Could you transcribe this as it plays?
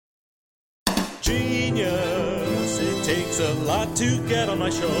takes a lot to get on my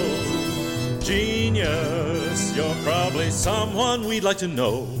show. Genius, you're probably someone we'd like to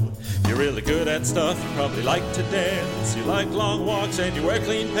know. You're really good at stuff, you probably like to dance. You like long walks and you wear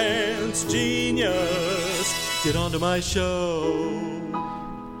clean pants. Genius, get onto my show.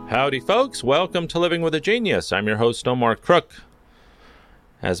 Howdy, folks. Welcome to Living with a Genius. I'm your host, Omar Crook.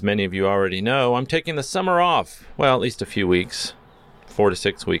 As many of you already know, I'm taking the summer off. Well, at least a few weeks. 4 to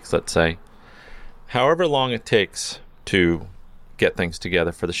 6 weeks, let's say. However long it takes to get things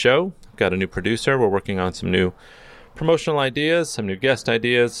together for the show. I've got a new producer. We're working on some new promotional ideas, some new guest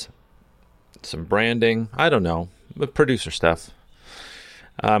ideas, some branding. I don't know, but producer stuff.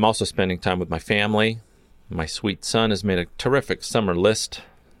 I'm also spending time with my family. My sweet son has made a terrific summer list.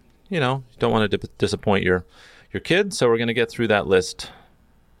 You know, you don't want to disappoint your kids, so we're going to get through that list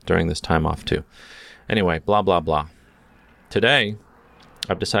during this time off too. Anyway, blah, blah, blah. Today,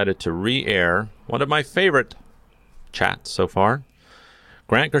 I've decided to re-air one of my favorite chats so far.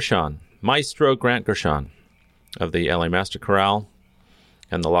 Grant Gershon, Maestro Grant Gershon of the LA Master Chorale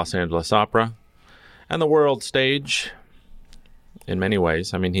and the Los Angeles Opera and the world stage in many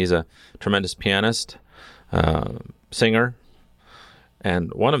ways. I mean, he's a tremendous pianist, singer,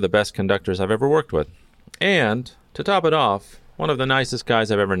 and one of the best conductors I've ever worked with. And, to top it off, one of the nicest guys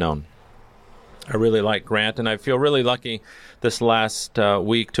I've ever known. I really like Grant, and I feel really lucky this last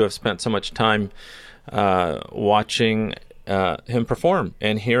week to have spent so much time watching him perform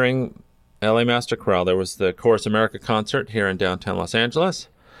and hearing LA Master Chorale. There was the Chorus America concert here in downtown Los Angeles.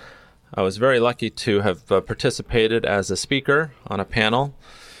 I was very lucky to have participated as a speaker on a panel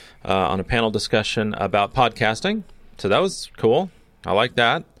discussion about podcasting. So that was cool. I like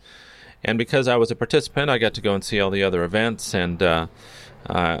that. And because I was a participant, I got to go and see all the other events, and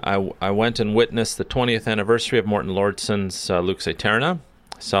I went and witnessed the 20th anniversary of Morton Lordson's Lux Aeterna.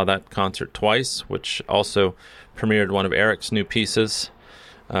 Saw that concert twice, which also premiered one of Eric's new pieces,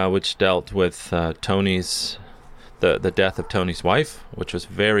 which dealt with Tony's, the death of Tony's wife, which was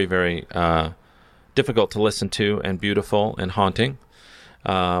very, very difficult to listen to and beautiful and haunting.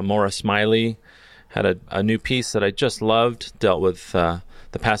 Maura Smiley had a new piece that I just loved, dealt with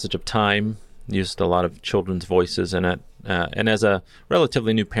the passage of time, used a lot of children's voices in it. And as a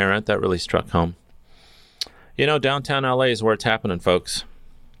relatively new parent, that really struck home. You know, downtown LA is where it's happening, folks.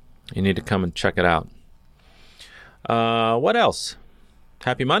 You need to come and check it out. What else?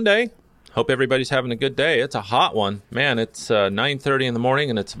 Happy Monday. Hope everybody's having a good day. It's a hot one. Man, it's 9:30 in the morning,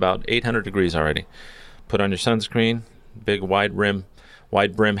 and it's about 800 degrees already. Put on your sunscreen, big wide brim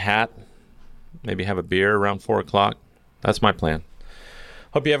hat. Maybe have a beer around 4 o'clock. That's my plan.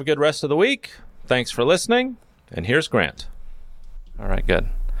 Hope you have a good rest of the week. Thanks for listening. And here's Grant. All right, good.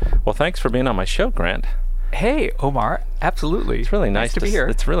 Well, thanks for being on my show, Grant. Hey, Omar. Absolutely. It's really nice to be here.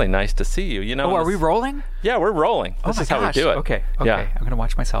 It's really nice to see you. You know. Oh, are we rolling? Yeah, we're rolling. This is how we do it. Okay. Yeah. I'm going to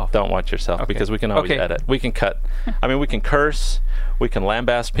watch myself. Don't watch yourself, because we can always edit. We can cut. I mean, we can curse. We can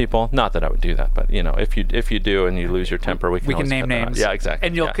lambast people. Not that I would do that, but you know, if you do and you lose your temper, we can name names. Yeah, exactly.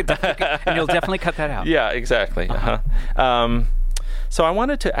 And you'll definitely cut that out. Yeah, exactly. So I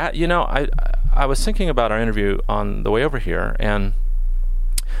wanted to add, you know, I was thinking about our interview on the way over here, and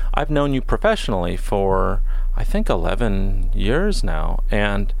I've known you professionally for, I think, 11 years now,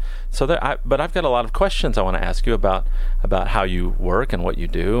 and so but I've got a lot of questions I want to ask you about how you work and what you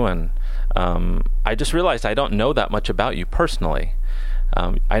do, and I just realized I don't know that much about you personally.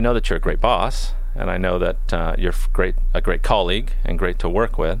 I know that you're a great boss, and I know that you're a great colleague and great to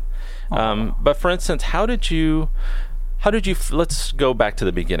work with. But for instance, how did you? Let's go back to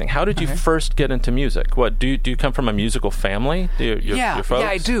the beginning. How did you first get into music? What do you come from a musical family? Your folks?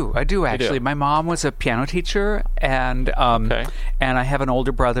 Yeah, I do actually. My mom was a piano teacher, and and I have an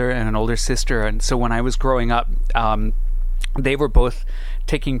older brother and an older sister, and so when I was growing up, they were both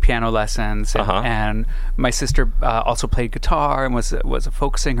taking piano lessons, and my sister also played guitar and was a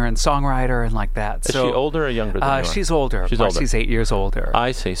folk singer and songwriter and like that. Is she older or younger than you are? She's older. She's 8 years older.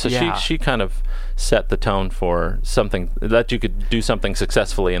 I see. So she kind of set the tone for something that you could do something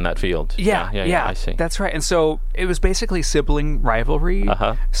successfully in that field. Yeah. I see. That's right. And so it was basically sibling rivalry.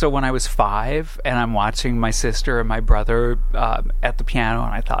 So when I was 5 and I'm watching my sister and my brother at the piano,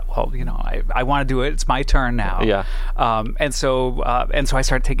 and I thought, well, you know, I want to do it. It's my turn now. Yeah. And so I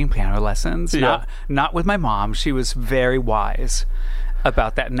started taking piano lessons. Not with my mom. She was very wise.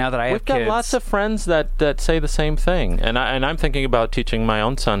 about that. Now that I have kids, we've got lots of friends that say the same thing, and I'm thinking about teaching my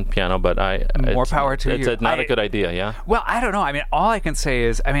own son piano, but more power to you. It's not a good idea. Yeah. Well, I don't know. I mean, all I can say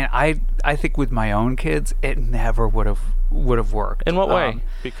is, I mean, I think with my own kids, it never would have worked. In what way?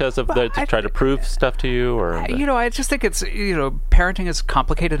 Because of to try to prove stuff to you, or I just think it's parenting is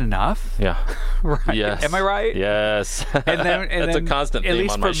complicated enough. Yeah. Right. Yes. Am I right? Yes. And then that's a constant theme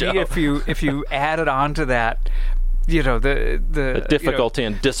on my show. At least for me, if you added on to that, the difficulty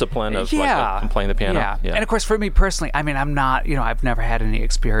and discipline of playing the piano. Yeah. And of course, for me personally, I mean, I'm not. I've never had any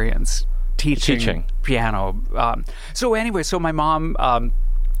experience teaching piano. So anyway, my mom.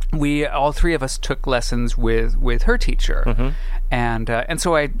 We all three of us took lessons with her teacher, mm-hmm. and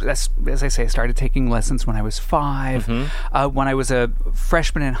so as I say, I started taking lessons when I was 5. Mm-hmm. When I was a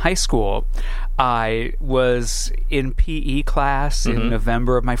freshman in high school, I was in PE class mm-hmm. in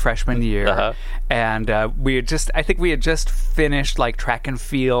November of my freshman year, uh-huh. and we had just finished like track and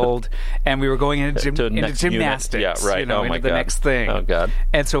field, and we were going into gymnastics. Yeah, right. Into the next thing. Oh God!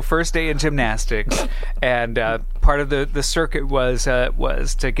 And so first day in gymnastics, and part of the circuit was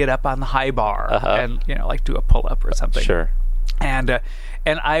to get up on the high bar uh-huh. and like do a pull up or something. Sure. And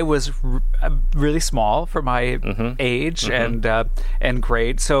I was really small for my mm-hmm. age mm-hmm. and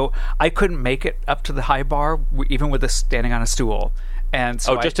grade, so I couldn't make it up to the high bar even with standing on a stool. And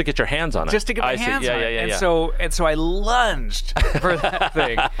so just to get your hands on it. Just to get my hands on it. Yeah. And so I lunged for that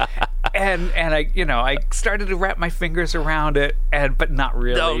thing. And I started to wrap my fingers around it, but not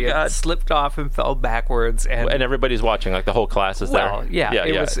really. Oh, God. It slipped off and fell backwards. And everybody's watching, like the whole class is there.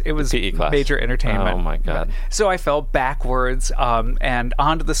 It was PE class. Major entertainment. Oh my God! So I fell backwards and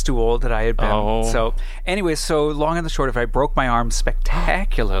onto the stool that I had been. Oh. So anyway, long and the short of it, I broke my arm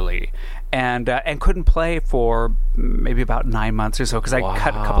spectacularly. And couldn't play for maybe about 9 months or so because I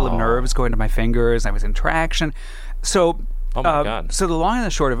cut a couple of nerves going to my fingers. I was in traction. So, oh my God. So the long and the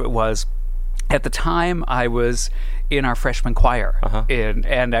short of it was, at the time I was in our freshman choir, uh-huh.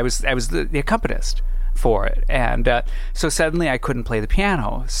 and I was the accompanist for it. And so suddenly I couldn't play the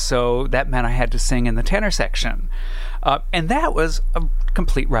piano. So that meant I had to sing in the tenor section. And that was a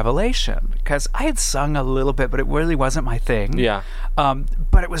complete revelation because I had sung a little bit, but it really wasn't my thing. Yeah.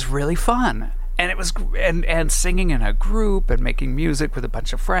 But it was really fun. And it was and singing in a group and making music with a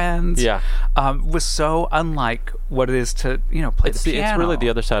bunch of friends. Yeah. Was so unlike what it is to play the piano. It's really the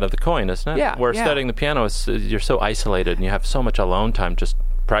other side of the coin, isn't it? Yeah. Where studying the piano you're so isolated and you have so much alone time just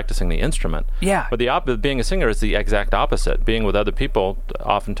practicing the instrument. Yeah. But being a singer is the exact opposite. Being with other people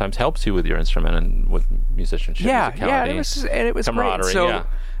oftentimes helps you with your instrument and with musicianship, musicality, and it was camaraderie. Great.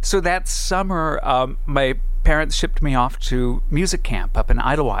 So that summer, my parents shipped me off to music camp up in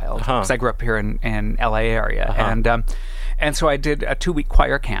Idlewild because I grew up here in LA area, and so I did a 2-week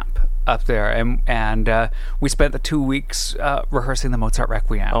choir camp up there, and we spent the 2 weeks rehearsing the Mozart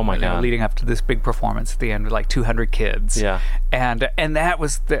Requiem. Oh my God! Leading up to this big performance at the end with like 200 kids. Yeah, and that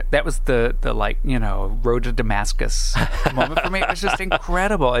was the road to Damascus moment for me. It was just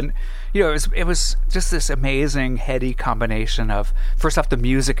incredible, and it was just this amazing heady combination of first off the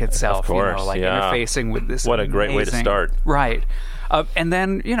music itself, of course, interfacing with this. What a great way to start! Right. And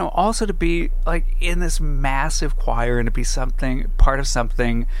then, also to be like in this massive choir and to be part of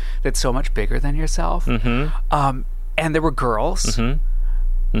something that's so much bigger than yourself. Mm-hmm. And there were girls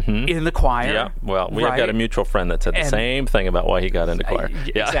mm-hmm. in the choir. Yeah. Well, we've got a mutual friend that said the same thing about why he got into choir.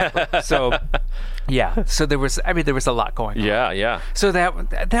 Exactly. So, So there was a lot going on. Yeah. So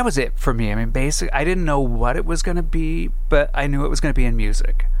that was it for me. I mean, basically, I didn't know what it was going to be, but I knew it was going to be in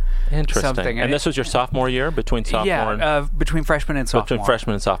music. Interesting. And this was your sophomore year, between sophomore and between freshman and sophomore. Between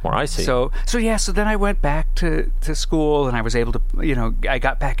freshman and sophomore, I see. So then I went back to school, and I was able to, I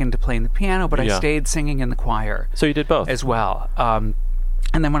got back into playing the piano, but I stayed singing in the choir. So you did both as well.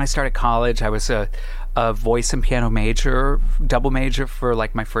 And then when I started college, I was a voice and piano double major for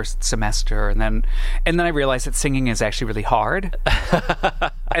like my first semester, and then I realized that singing is actually really hard,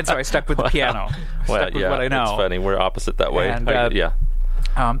 and so I stuck with the piano. Stuck with what I know. It's funny. We're opposite that way.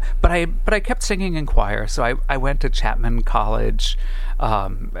 And, but I kept singing in choir, so I went to Chapman College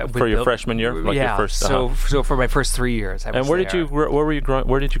for your freshman year. Your first, so for my first 3 years. I was where did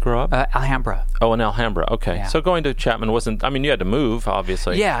you grow up? Alhambra. Oh, in Alhambra. Okay, so going to Chapman wasn't. I mean, you had to move,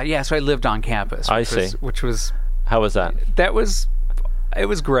 obviously. Yeah. So I lived on campus. Which was how was that? It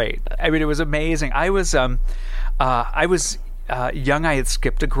was great. I mean, it was amazing. I was young. I had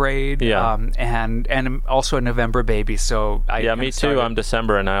skipped a grade, and also a November baby. So me too. I'm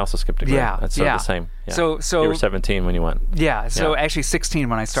December, and I also skipped a grade. That's the same. Yeah. So you were 17 when you went. Yeah. So actually 16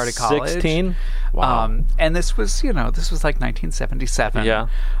 when I started college. 16. Wow. And this was like 1977. Yeah.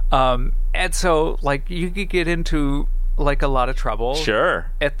 And so like you could get into like a lot of trouble.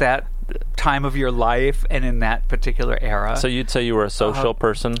 Sure. At that time of your life and in that particular era. So you'd say you were a social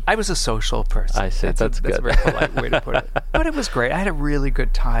person? I was a social person. I see. That's good. That's a very polite way to put it. But it was great. I had a really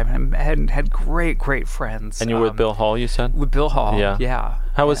good time and had great friends. And you were with Bill Hall, you said? With Bill Hall, yeah.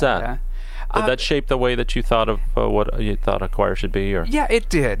 How was that? Did that shape the way that you thought of what you thought a choir should be? Or? Yeah, it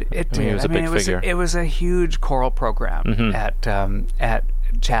did. It did. He was a big figure. It was a huge choral program at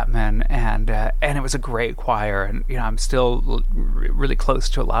Chapman, and it was a great choir. And I'm still really close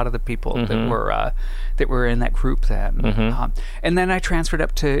to a lot of the people that were in that group then. And then I transferred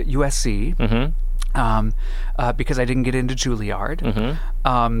up to USC because I didn't get into Juilliard,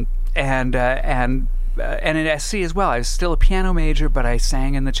 and at SC as well. I was still a piano major, but I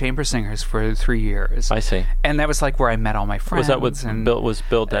sang in the chamber singers for 3 years. I see. And that was like where I met all my friends. Was that with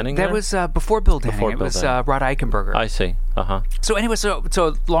Bill Denning? That was before Bill Denning. It was Rod Eichenberger. I see. So anyway, so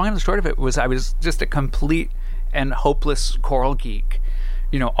long and the short of it was I was just a complete and hopeless choral geek,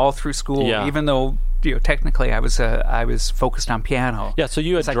 all through school, even though technically I was focused on piano. Yeah, so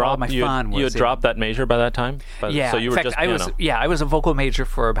you had dropped dropped that major by that time? So you were just piano. I was a vocal major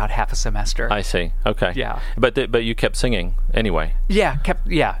for about half a semester. I see. Okay. Yeah. But you kept singing anyway. Yeah,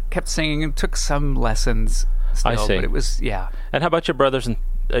 kept singing and took some lessons still. I see. But it was And how about your brothers and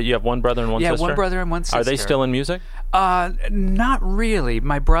you have one brother and one sister? Yeah, one brother and one sister. Are they still in music? Not really.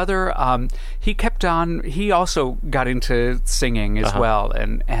 My brother, he kept on. He also got into singing as well,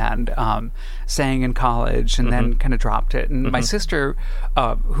 and sang in college, and then kind of dropped it. And my sister,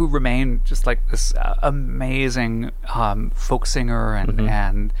 who remained just like this amazing folk singer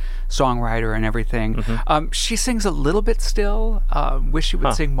and songwriter and everything, she sings a little bit still. Wish she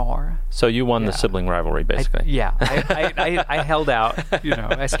would sing more. So you won the sibling rivalry, basically. I held out.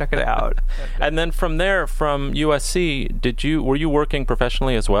 I stuck it out. And then from there, from USC, were you working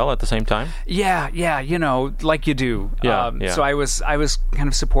professionally as well at the same time? Yeah, like you do. Yeah. So I was kind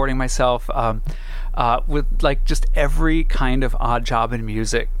of supporting myself with like just every kind of odd job in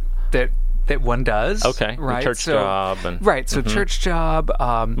music that one does. Okay. Right. Church job. So church job.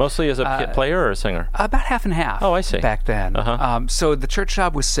 Mostly as a player or a singer? About half and half. Oh, I see. Back then. So the church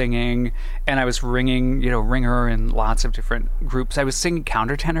job was singing, and I was ringer in lots of different groups. I was singing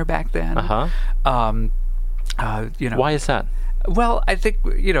countertenor back then. Why is that? Well, I think,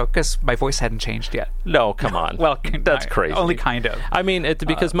 because my voice hadn't changed yet. No, come on. Well, that's crazy. Only kind of. I mean, it's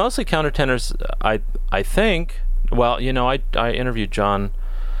because mostly countertenors, I think, well, I interviewed John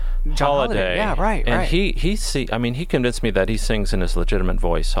Holiday. Yeah, right. And he convinced me that he sings in his legitimate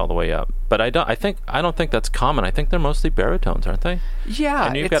voice all the way up. But I don't think that's common. I think they're mostly baritones, aren't they? Yeah.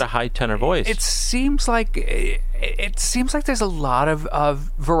 And you've got a high tenor voice. It seems like there's a lot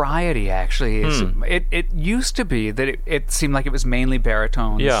of variety, actually. It used to be that it seemed like it was mainly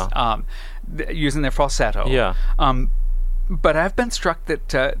baritones. Yeah. Using their falsetto. Yeah. But I've been struck that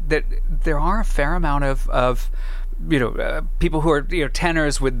there are a fair amount of people who are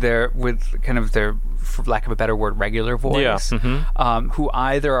tenors with kind of their, for lack of a better word, regular voice, who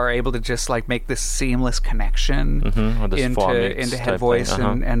either are able to just like make this seamless connection into head voice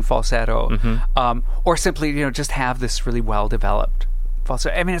and falsetto, or simply just have this really well developed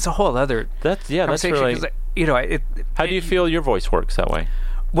falsetto. I mean, it's a whole other that's really how do you feel your voice works that way?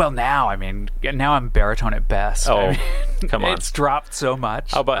 Well, now I'm baritone at best. Oh, come on! It's dropped so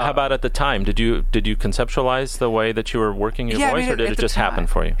much. How about at the time? Did you conceptualize the way that you were working your voice, or did it just happen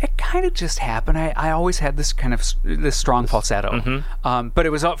for you? It kind of just happened. I always had this kind of this strong falsetto, but it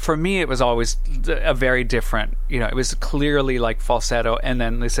was for me. It was always a very different. It was clearly like falsetto, and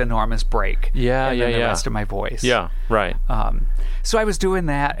then this enormous break. The rest of my voice. Yeah, right. So I was doing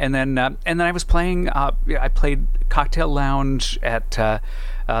that, and then I was playing. I played Cocktail Lounge at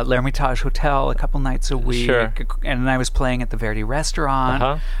L'Hermitage Hotel a couple nights a week, sure. And I was playing at the Verdi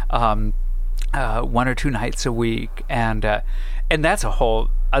Restaurant 1 or 2 nights a week, and that's a whole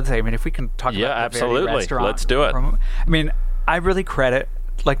other thing. I mean, if we can talk about the Verdi Restaurant, let's do it. I really credit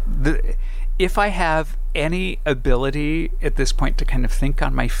if I have any ability at this point to kind of think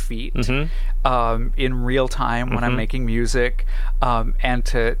on my feet in real time when I'm making music, and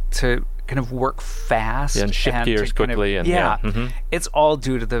to kind of work fast and shift gears quickly, it's all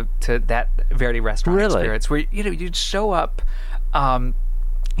due to that Verdi Restaurant experience where you'd show up at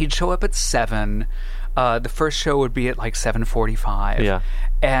 7. The first show would be at like 7:45.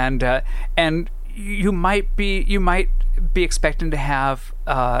 And you might be expecting to have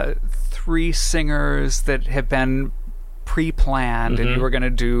 3 singers that have been pre-planned, and you were going to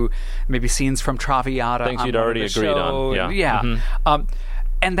do maybe scenes from Traviata, things you'd already agreed on.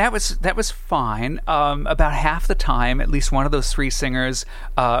 And that was fine. About half the time, at least one of those three singers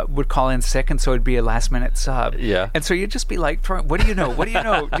would call in sick, and so it'd be a last-minute sub. Yeah. And so you'd just be like, "What do you know? What do you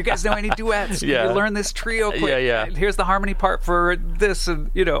know? Do you guys know any duets? Yeah. You learn this trio quick. Yeah. Here's the harmony part for this, and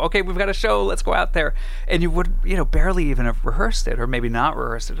okay, we've got a show. Let's go out there." And you would, barely even have rehearsed it, or maybe not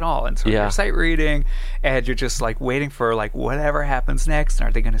rehearsed it at all. And so you're sight reading, and you're just like waiting for like whatever happens next. And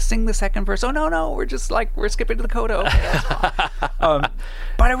are they going to sing the second verse? Oh no, we're skipping to the coda. Okay, that's fine.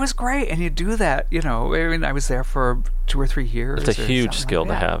 But it was great, and you do that, I mean, I was there for 2 or 3 years. It's a huge skill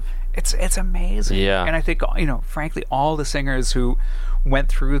to have. It's amazing. Yeah. And I think, frankly, all the singers who went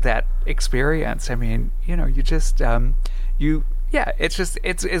through that experience, I mean, you just,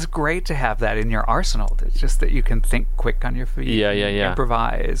 it's great to have that in your arsenal. It's just that you can think quick on your feet. Yeah.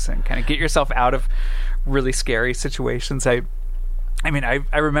 Improvise and kind of get yourself out of really scary situations. I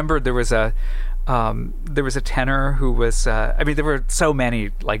remember there was a tenor who was there were so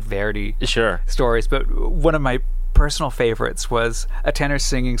many like Verdi stories, but one of my personal favorites was a tenor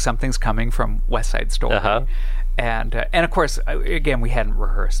singing Something's Coming from West Side Story. And of course, again, we hadn't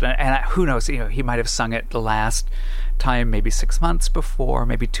rehearsed, and who knows, he might have sung it the last time maybe 6 months before,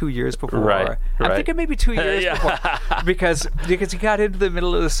 maybe 2 years before. Right. I'm thinking maybe 2 years before, because he got into the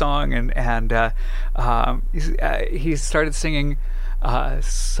middle of the song and he started singing,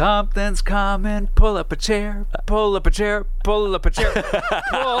 something's coming, pull up a chair, pull up a chair, pull up a chair,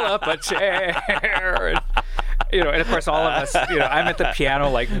 pull up a chair. And of course, all of us, I'm at the piano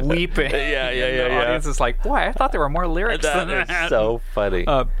like weeping. Yeah. The audience is like, boy, I thought there were more lyrics than that. That is so funny.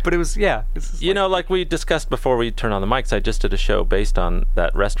 But it was, like we discussed before we turned on the mics, I just did a show based on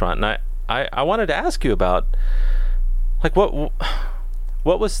that restaurant, and I wanted to ask you about, like, what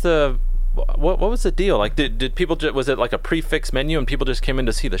was the deal? Like, did people was it like a prefix menu and people just came in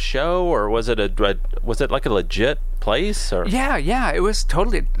to see the show, or was it like a legit place? Or yeah, it was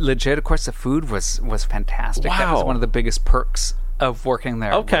totally legit. Of course, the food was fantastic. Wow. That was one of the biggest perks of working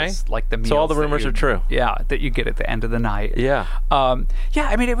there. Okay, was like the meals. So all the rumors are true. Yeah, that you get at the end of the night. Yeah. I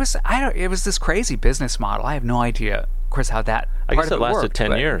mean, it was this crazy business model. I have no idea, of course, how that. I guess it lasted worked,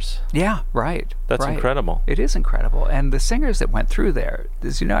 10 years. Yeah, right. That's incredible. It is incredible, and the singers that went through there,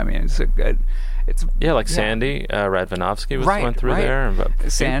 Sandy Radvanovsky went through there.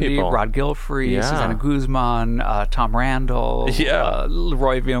 Sandy, people. Rod Gilfrey, Susanna Guzman, Tom Randall,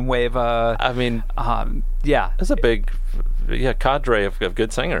 Roy Villanueva. I mean, it's a big cadre of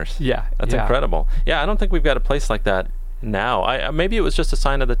good singers. Yeah, that's incredible. Yeah, I don't think we've got a place like that now. Maybe it was just a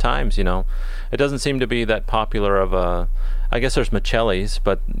sign of the times. It doesn't seem to be that popular of a. I guess there's Michelli's,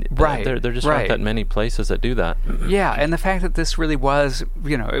 but there just aren't that many places that do that. Yeah, and the fact that this really was,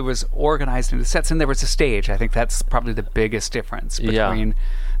 it was organized into sets, and there was a stage. I think that's probably the biggest difference between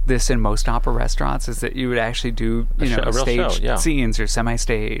this and most opera restaurants, is that you would actually do, staged scenes or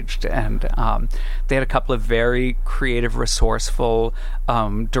semi-staged, and they had a couple of very creative, resourceful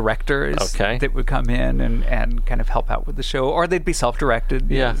directors that would come in and kind of help out with the show, or they'd be self-directed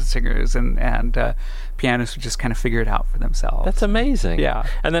singers and pianists would just kind of figure it out for themselves. That's amazing. Yeah.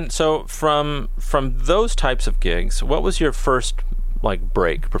 And then, so from those types of gigs, what was your first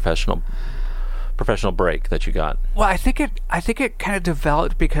professional break that you got? Well, I think it kind of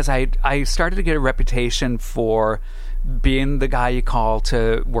developed because I started to get a reputation for being the guy you call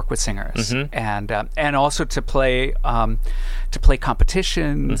to work with singers, and also to play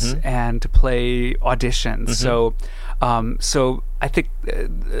competitions and to play auditions. So I think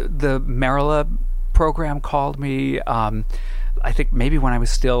the Marilla program called me. I think maybe when I was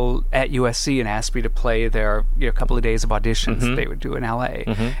still at USC and asked me to play their a couple of days of auditions that they would do in LA,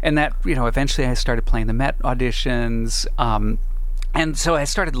 and that eventually I started playing the Met auditions. And so I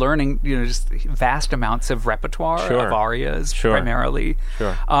started learning, just vast amounts of repertoire of arias primarily.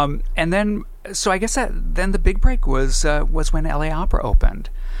 Sure. And then, so I guess then the big break was when LA Opera opened.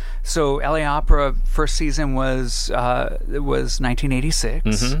 So LA Opera first season was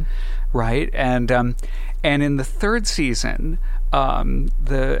 1986, right? And in the third season,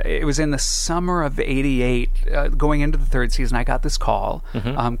 it was in the summer of '88. Going into the third season, I got this call,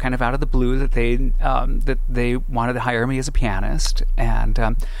 kind of out of the blue, that they wanted to hire me as a pianist,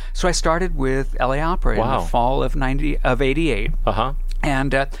 and so I started with LA Opera in the fall of '88.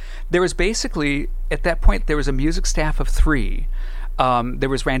 And there was basically, at that point, there was a music staff of 3. There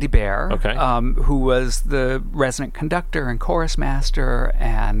was Randy Bear, who was the resident conductor and chorus master,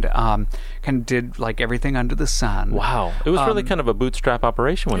 and kind of did like everything under the sun. Wow, it was really kind of a bootstrap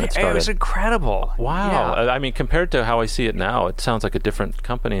operation when it started. It was incredible. Wow, yeah. I mean, compared to how I see it now, it sounds like a different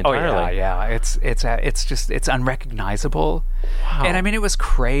company entirely. Oh yeah. It's unrecognizable. Wow. And I mean, it was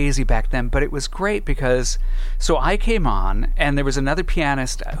crazy back then, but it was great because so I came on, and there was another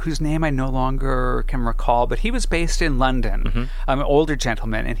pianist whose name I no longer can recall, but he was based in London, an older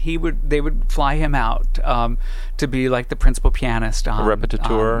gentleman, and they would fly him out to be like the principal pianist on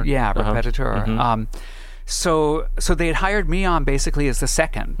repetiteur. Repetiteur. So they had hired me on basically as the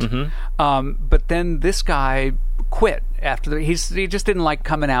second, but then this guy quit after he just didn't like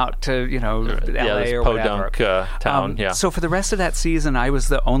coming out to L.A. or whatever. Podunk town. So for the rest of that season, I was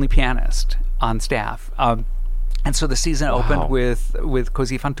the only pianist on staff. And so the season opened with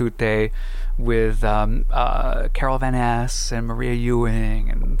Così fan tutte, with Carol Van Ness and Maria Ewing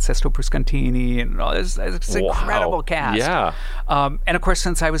and Sesto Bruscantini and all this incredible cast. Yeah. And of course,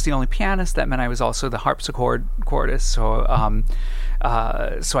 since I was the only pianist, that meant I was also the harpsichordist.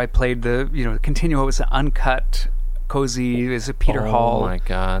 So I played the continuo. It was an uncut Così, is a Peter Hall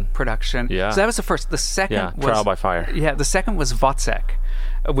production. Yeah. So that was the first. The second was Trial by Fire. Yeah, the second was Wozzeck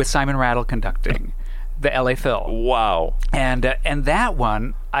with Simon Rattle conducting. The LA Phil. Wow. And that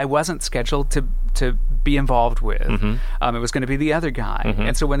one I wasn't scheduled to be involved with. It was going to be the other guy.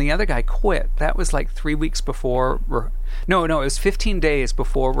 And so when the other guy quit, that was like 3 weeks before. It was 15 days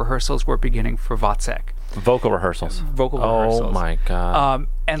before rehearsals were beginning for Wozzeck. Vocal rehearsals. Oh my God.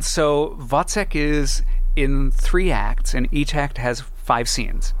 And so Wozzeck is in 3 acts, and each act has 5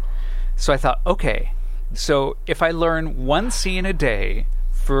 scenes. So I thought, okay, so if I learn 1 scene a day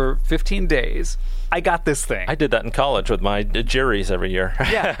for 15 days, I got this thing. I did that in college with my juries every year.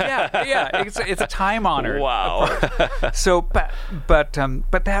 Yeah. It's a time honored. Wow. So, but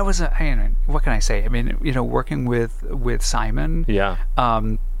that was what can I say? I mean, working with Simon. Yeah.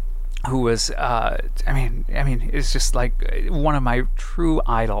 Who was is just like one of my true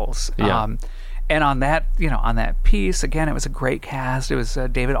idols. Yeah. And on that piece, again, it was a great cast. It was a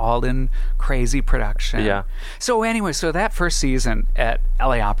David Alden crazy production. Yeah. So anyway, that first season at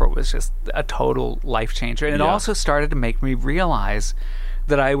LA Opera was just a total life changer. And it also started to make me realize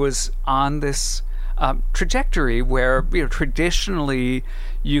that I was on this trajectory where, traditionally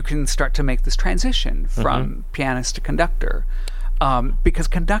you can start to make this transition from pianist to conductor. Because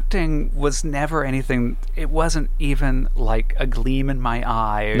conducting was never anything. It wasn't even like a gleam in my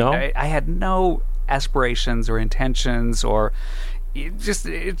eye. No? I had no aspirations or intentions, or it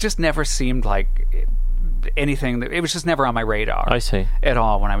just never seemed like anything. It was just never on my radar. I see. At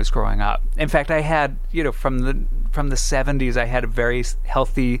all when I was growing up. In fact, I had from the 70s, I had a very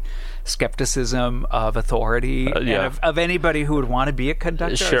healthy skepticism of authority and of anybody who would want to be a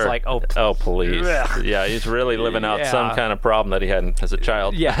conductor. Sure. It's like, please. Ugh. Yeah, he's really living out some kind of problem that he had as a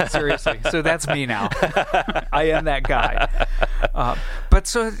child. Yeah, seriously. So that's me now. I am that guy. But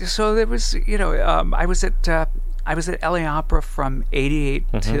so there was, I was at LA Opera from 88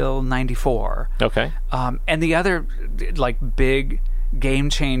 till 94. Okay. And the other big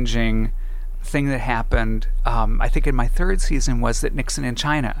game-changing thing that happened, I think in my 3rd season, was that Nixon in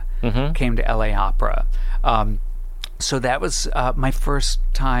China came to LA Opera. So that was my first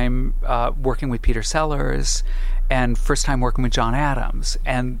time working with Peter Sellers and first time working with John Adams.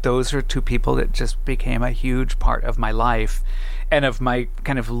 And those are 2 people that just became a huge part of my life and of my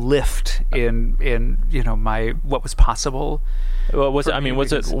kind of lift in my what was possible. Well, was it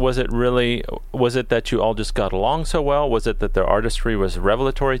that you all just got along so well? Was it that their artistry was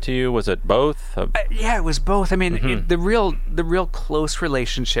revelatory to you? Was it both? Yeah, it was both. I mean, the real close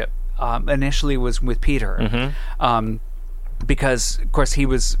relationship initially was with Peter. Because, of course, he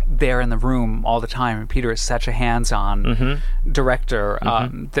was there in the room all the time, and Peter is such a hands-on director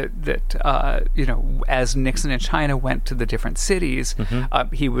that as Nixon in China went to the different cities,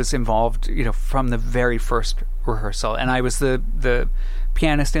 he was involved, from the very first rehearsal, and I was the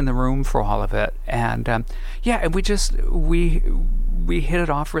pianist in the room for all of it, and and we hit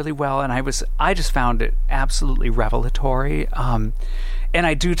it off really well, and I just found it absolutely revelatory. And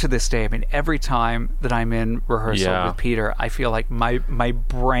I do to this day. I mean, every time that I'm in rehearsal with Peter, I feel like my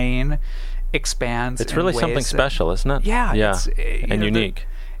brain expands. It's really something special, isn't it? Yeah. It's, and unique.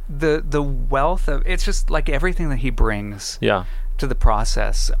 The wealth of it's just like everything that he brings to the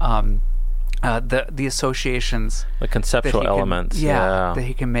process. The associations, the conceptual elements, that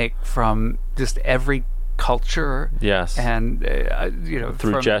he can make from just every culture, and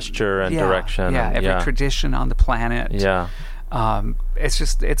through gesture and direction, every tradition on the planet,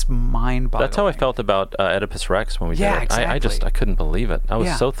 it's mind-boggling. That's how I felt about Oedipus Rex when we did it. Exactly. I couldn't believe it. I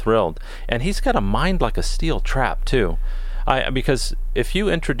was so thrilled. And he's got a mind like a steel trap too. Because if you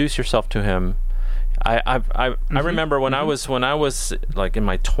introduce yourself to him, I remember when I was like in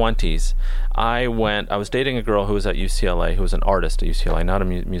my 20s, I was dating a girl who was at UCLA, who was an artist at UCLA, not a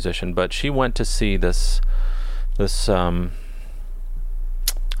musician, but she went to see this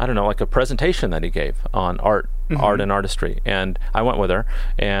I don't know, like a presentation that he gave on art and artistry. And I went with her,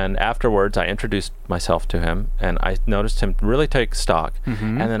 and afterwards I introduced myself to him, and I noticed him really take stock.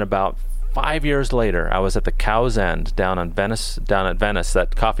 And then about 5 years later, I was at the Cow's End down at Venice,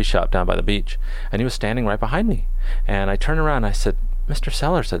 that coffee shop down by the beach, and he was standing right behind me. And I turned around and I said, "Mr.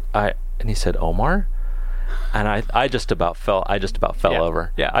 Sellers," and he said, "Omar?" And I just about fell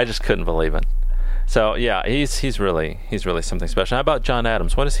over. Yeah. I just couldn't believe it. So yeah, he's really something special. How about John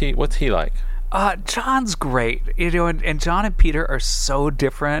Adams? What's he like? John's great, and John and Peter are so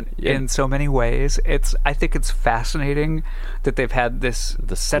different in so many ways. I think it's fascinating that they've had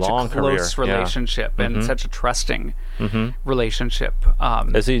such a close relationship and such a trusting relationship.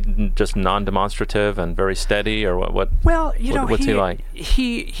 Is he just non-demonstrative and very steady, or what? Well, what's he like?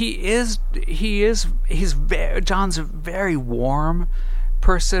 John's a very warm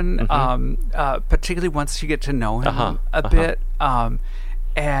person, particularly once you get to know him a bit,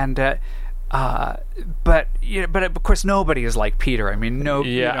 but of course nobody is like Peter. I mean,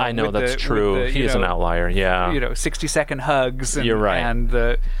 I know that's true. He is an outlier. Yeah, 60-second hugs. And, you're right. And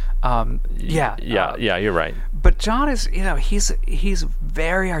you're right. But John is, he's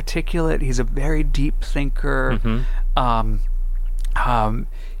very articulate. He's a very deep thinker.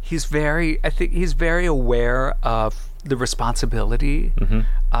 He's very aware of the responsibility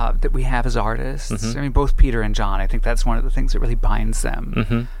that we have as artists. I mean, both Peter and John, I think that's one of the things that really binds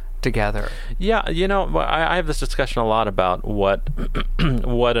them together. Yeah, I have this discussion a lot about what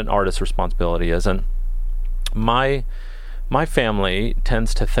an artist's responsibility is, and my family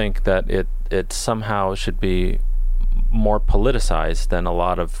tends to think that it somehow should be more politicized than a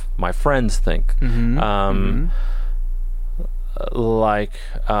lot of my friends think. Like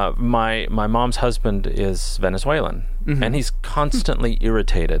my mom's husband is Venezuelan, and he's constantly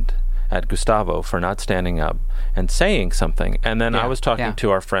irritated at Gustavo for not standing up and saying something. And then I was talking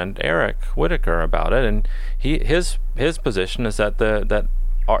to our friend Eric Whitaker about it, and his position is that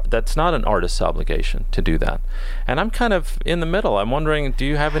that's not an artist's obligation to do that. And I'm kind of in the middle. I'm wondering, do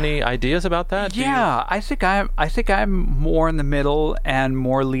you have any ideas about that? I think I'm more in the middle and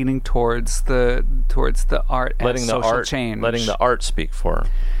more leaning towards the art and social change. Letting the art speak for.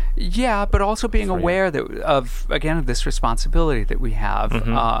 Yeah, but also being aware of this responsibility that we have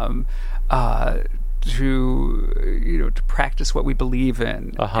to practice what we believe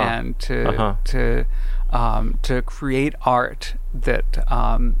in and to create art that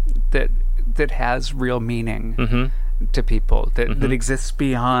has real meaning to people, that exists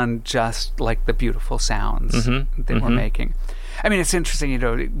beyond just like the beautiful sounds that we're making. I mean, it's interesting,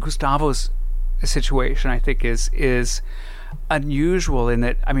 Gustavo's situation, I think, is unusual in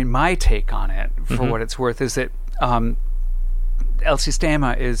that, I mean, my take on it, for what it's worth, is that El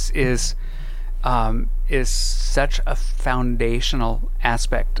Sistema is such a foundational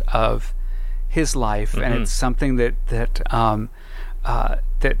aspect of his life, and it's something that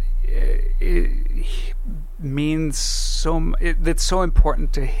means that's so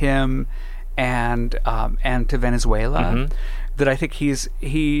important to him and to Venezuela, that I think he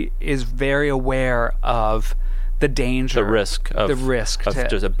is very aware of the danger, the risk of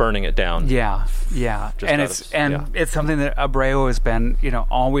just burning it down. Yeah. It's something that Abreu has been,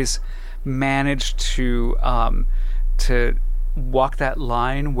 always managed to walk that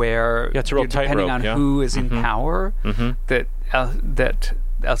line where, it's a real depending tightrope, on who is in power, that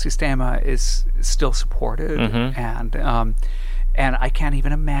El Sistema is still supported, and I can't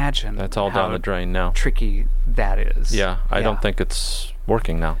even imagine that's all down the drain now. Tricky that is. Yeah, I don't think it's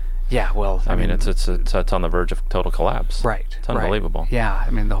working now. Yeah, well, I mean, it's on the verge of total collapse. Right. It's unbelievable. Right. Yeah, I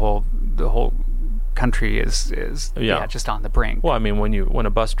mean, the whole country is just on the brink. Well, I mean, when a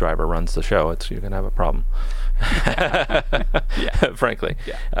bus driver runs the show, you're going to have a problem. Frankly.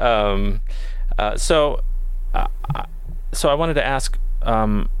 Yeah. So I wanted to ask,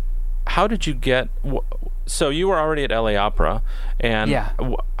 how did you get? So you were already at LA Opera, and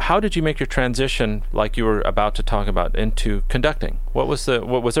how did you make your transition, like you were about to talk about, into conducting? Was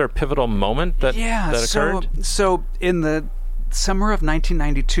there a pivotal moment that occurred? So in the summer of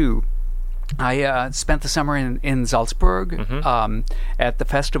 1992, I spent the summer in Salzburg at the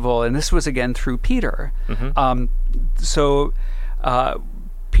festival, and this was again through Peter.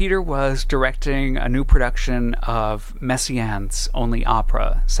 Peter was directing a new production of Messiaen's only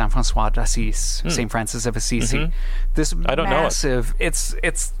opera, Saint Francois d'Assise, Saint Francis of Assisi. This massive,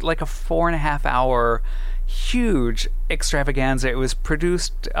 it's like a 4.5 hour huge extravaganza. It was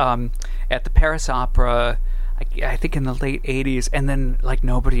produced at the Paris Opera, I think in the late 80s, and then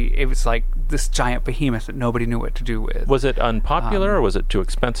it was like this giant behemoth that nobody knew what to do with. Was it unpopular or was it too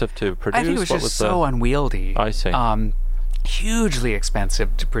expensive to produce? I think it was just so unwieldy. I see. Hugely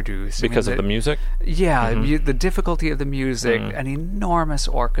expensive to produce. Because of the music? Yeah, the difficulty of the music, an enormous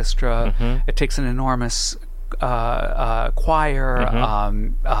orchestra. It takes an enormous choir.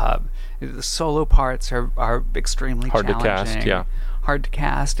 The solo parts are extremely hard challenging. To cast, hard to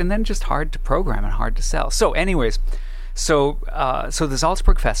cast, and then just hard to program and hard to sell. So anyways, so the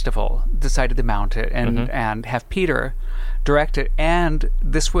Salzburg Festival decided to mount it and have Peter direct it, and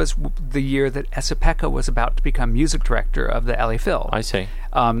this was the year that Esa-Pekka was about to become music director of the LA Phil. I see.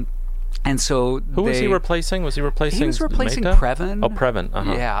 And so who was he replacing? He was replacing Mehta? Previn. Oh, Previn.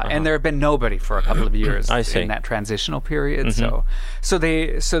 Yeah, and there had been nobody for a couple of years I see. in that transitional period. So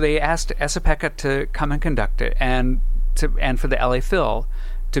they asked Esa-Pekka to come and conduct it, and for the LA Phil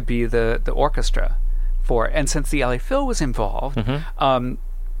to be the orchestra for it. And since the LA Phil was involved,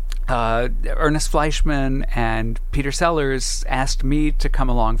 Ernest Fleischman and Peter Sellers asked me to come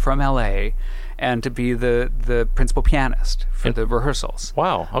along from LA and to be the principal pianist for the rehearsals.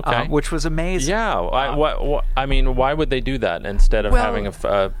 Wow, okay. Which was amazing. Yeah, why would they do that instead of having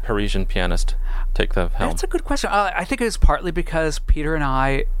a Parisian pianist take the helm? That's a good question. I think it was partly because Peter and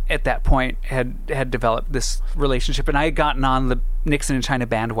I, at that point, had developed this relationship, and I had gotten on the Nixon and China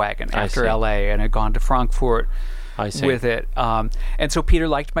bandwagon after LA and had gone to Frankfurt with it. And so Peter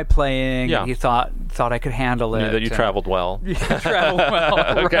liked my playing. Yeah. He thought I could handle it. Knew that you traveled well. You traveled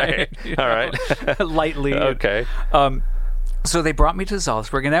well. Okay. Right. All right. Lightly. Okay. So they brought me to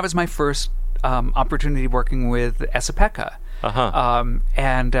Salzburg, and that was my first opportunity working with Esa-Pekka. And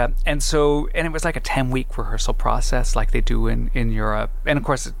it was like a 10-week rehearsal process like they do in Europe. And of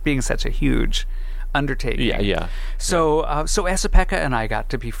course, being such a huge undertaking. Yeah. So Esa-Pekka and I got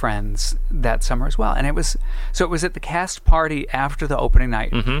to be friends that summer as well. And it was at the cast party after the opening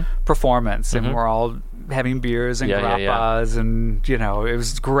night performance, and we're all having beers and grappas, and it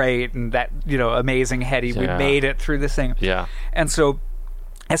was great, and that amazing Hetty. We made it through this thing. Yeah. And so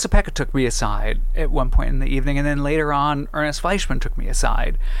Esa-Pekka took me aside at one point in the evening, and then later on, Ernest Fleischman took me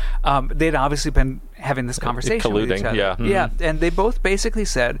aside. They'd obviously been having this conversation with each other. Yeah, and they both basically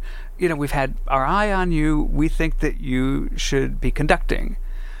said, we've had our eye on you. We think that you should be conducting,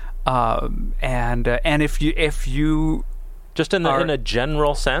 and if you just in a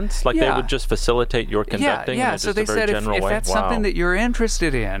general sense, like they would just facilitate your conducting. Yeah. In So they a very said if that's something that you're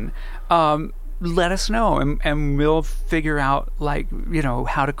interested in. Let us know, and we'll figure out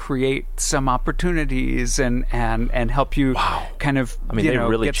how to create some opportunities and help you kind of they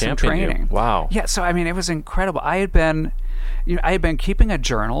really get some training. You. Wow. Yeah, so it was incredible. I had been keeping a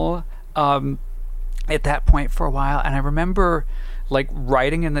journal at that point for a while, and I remember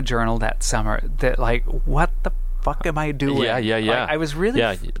writing in the journal that summer that what the fuck am I doing? Yeah. I was really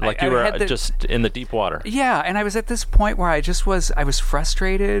you were just in the deep water. Yeah, and I was at this point where I was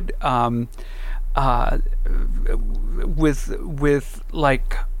frustrated. With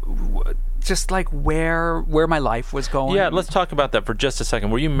where my life was going. Yeah, let's talk about that for just a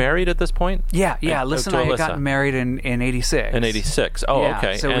second. Were you married at this point? Yeah. Alyssa and I had gotten married in 86. In 86. Oh, yeah,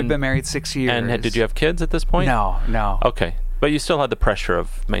 okay. So we've been married 6 years. And did you have kids at this point? No. Okay. But you still had the pressure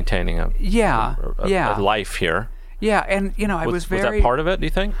of maintaining a life here. Yeah, and was very. Was that part of it? Do you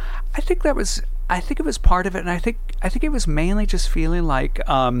think? I think it was part of it, and I think it was mainly just feeling like,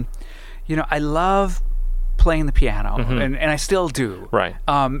 I love playing the piano, and I still do. Right.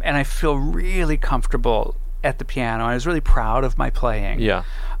 And I feel really comfortable at the piano. I was really proud of my playing. Yeah.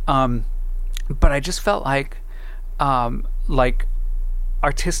 But I just felt like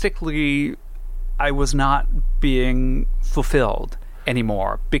artistically, I was not being fulfilled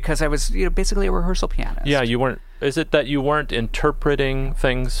anymore because I was, basically a rehearsal pianist. Yeah, you weren't. Is it that you weren't interpreting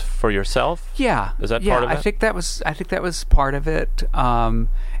things for yourself? Yeah. Is that part of it? I think that was part of it.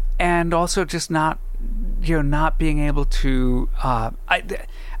 And also just not being able to. I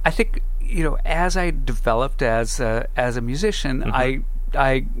think as I developed as a musician, I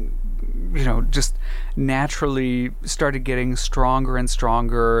just naturally started getting stronger and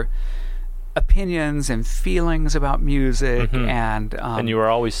stronger opinions and feelings about music, and you were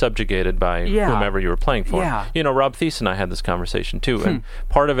always subjugated by whomever you were playing for. Yeah. Rob Thiessen and I had this conversation too, and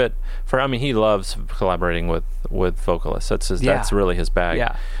part of it he loves collaborating with vocalists. That's really his bag.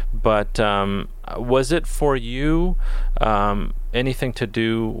 Yeah. But was it for you anything to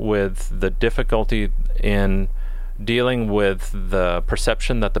do with the difficulty in dealing with the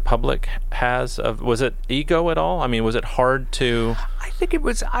perception that the public has of? Was it ego at all? I mean, was it hard to? I think it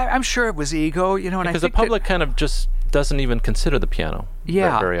was. I'm sure it was ego. And because I think the public kind of just doesn't even consider the piano.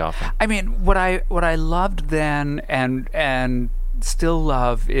 Very often. I mean, what I loved then and still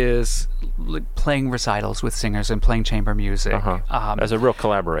love is playing recitals with singers and playing chamber music. As a real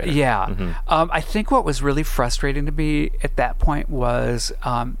collaborator. Yeah. I think what was really frustrating to me at that point was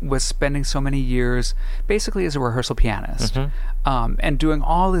spending so many years basically as a rehearsal pianist and doing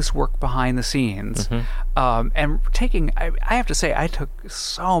all this work behind the scenes and taking, I have to say, I took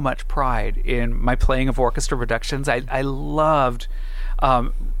so much pride in my playing of orchestra productions. I loved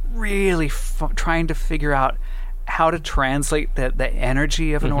really trying to figure out how to translate the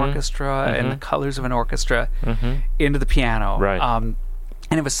energy of an orchestra and the colors of an orchestra into the piano. Right. And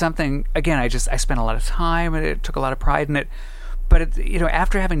it was something, again, I spent a lot of time and it took a lot of pride in it. But,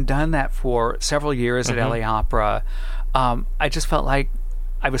 after having done that for several years at LA Opera, I just felt like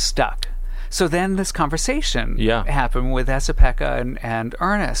I was stuck. So then this conversation happened with Esa-Pekka and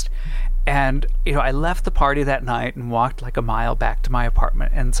Ernest. And, I left the party that night and walked like a mile back to my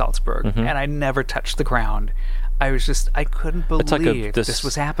apartment in Salzburg. And I never touched the ground. I couldn't believe this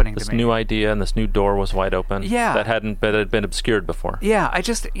was happening to me. This new idea and this new door was wide open. Yeah. That had been obscured before. Yeah, I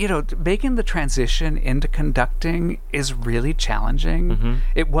just, making the transition into conducting is really challenging.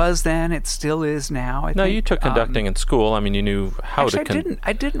 It was then, it still is now, I think. You took conducting in school. I mean, you knew how to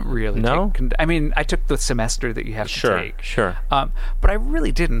I didn't really No? I took the semester that you have to take. Sure. But I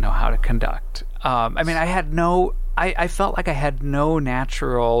really didn't know how to conduct. I felt like I had no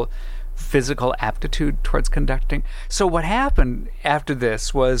natural physical aptitude towards conducting. So what happened after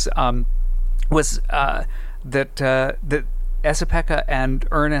this was that Esa-Pekka and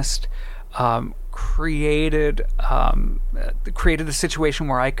Ernest created a situation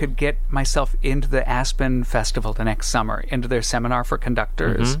where I could get myself into the Aspen Festival the next summer, into their seminar for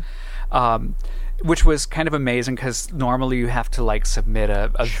conductors. Which was kind of amazing because normally you have to submit a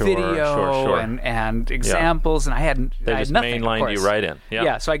video and examples, and I had just nothing. Mainlined you right in.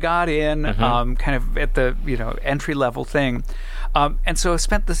 Yeah, so I got in kind of at the entry level thing, and so I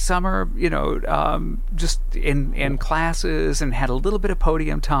spent the summer just in classes and had a little bit of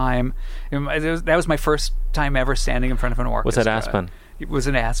podium time. That was my first time ever standing in front of an orchestra. Was that Aspen? It was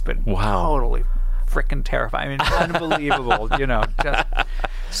in Aspen. Wow, totally freaking terrifying. I mean, unbelievable.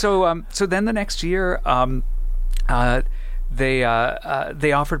 So then the next year, they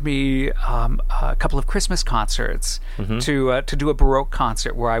offered me a couple of Christmas concerts to do a Baroque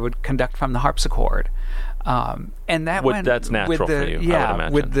concert where I would conduct from the harpsichord. And that that's natural for you. Yeah, I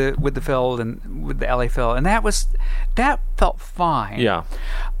would imagine. with the Phil and with the LA Phil, and that felt fine. Yeah.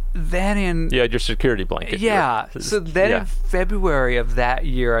 Then your security blanket. Yeah. So then in February of that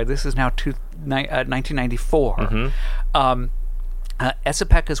year, this is now 1994.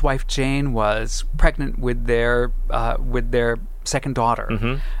 Esa-Pekka's wife Jane was pregnant with their second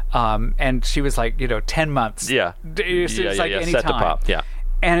daughter, and she was 10 months. Yeah. It's any set time. to pop. Yeah.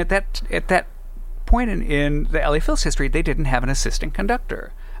 And at that point in the LA Phil's history, they didn't have an assistant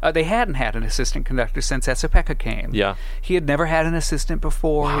conductor. They hadn't had an assistant conductor since Esa-Pekka came. Yeah. He had never had an assistant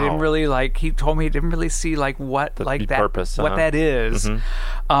before. Wow. He didn't really he told me he didn't really see what purpose, what that is.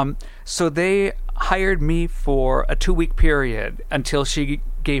 So they hired me for a 2-week period until she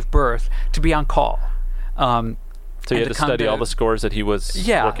gave birth to be on call. So you had to study all the scores that he was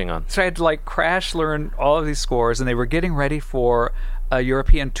working on. So I had to crash learn all of these scores, and they were getting ready for a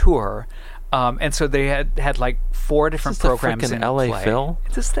European tour. And so they had 4 different programs in LA play. Phil?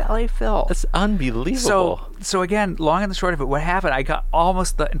 This is the LA Phil. That's unbelievable. So again, long and the short of it, what happened, I got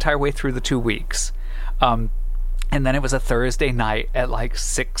almost the entire way through the 2 weeks. And then it was a Thursday night at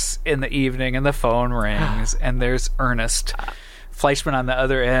 6 in the evening, and the phone rings, and there's Ernest Fleischman on the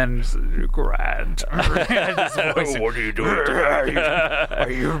other end. Grant. What are you doing today?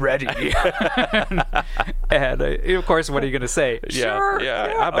 Are you ready? and of course, what are you going to say? Sure.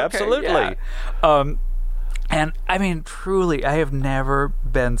 Yeah, absolutely. Yeah. And I mean, truly, I have never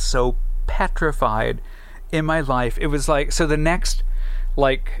been so petrified in my life. It was so the next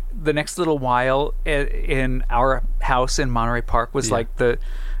little while in our house in Monterey Park was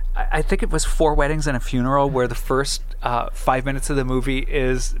I think it was 4 weddings and a funeral, where the first 5 minutes of the movie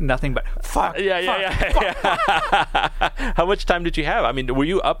is nothing but fuck. How much time did you have? I mean, were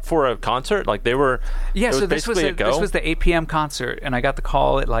you up for a concert? They were. Yeah. So this was the 8 p.m. concert, and I got the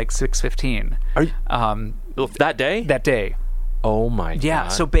call at 6:15. Are you, that day? That day. Oh my God. Yeah.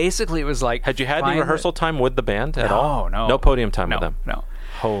 So basically, it was Had you had any rehearsal time with the band at all? No. No podium time with them. No.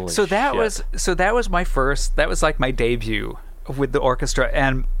 Holy so that shit. was my first. That was like my debut with the orchestra.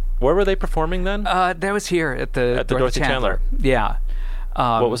 And where were they performing then? That was here at the Dorothy Chandler. Yeah.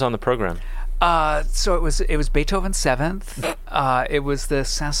 What was on the program? So it was Beethoven's Seventh. It was the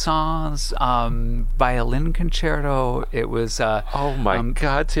Saint-Saëns violin concerto. It was oh my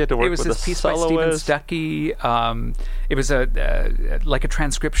God! So you had to work with the soloist. It was this piece by Stephen Stuckey. It was like a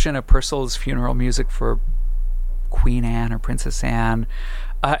transcription of Purcell's funeral music for Queen Anne or Princess Anne,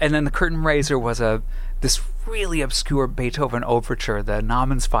 and then the curtain raiser was this really obscure Beethoven overture, the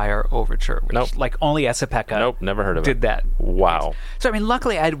Namensfeier overture, which like only Esa-Pekka never heard of did that. Wow. So I mean,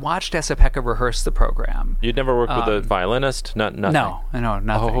 luckily I'd watched Esa-Pekka rehearse the program. You'd never worked with a violinist? Nothing? No,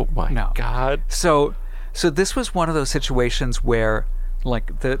 nothing. Oh my God. So this was one of those situations where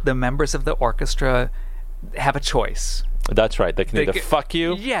like the members of the orchestra have a choice. That's right. They can either fuck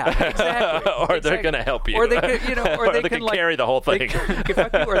you, yeah, exactly, or they're going to help you, or they can, or they can carry the whole thing. They can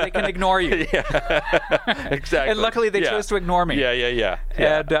fuck you, or they can ignore you. Yeah, exactly. And luckily, they chose to ignore me. Yeah.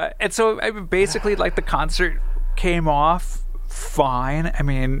 And so basically, like the concert came off fine. I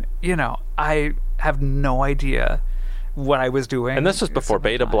mean, I have no idea what I was doing. And this was before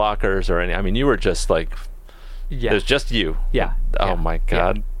beta blockers or any. I mean, you were just like, there's just you. Yeah. Oh my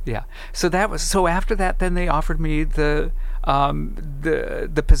God. Yeah. So after that, then they offered me the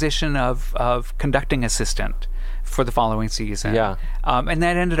position of conducting assistant for the following season. Yeah. And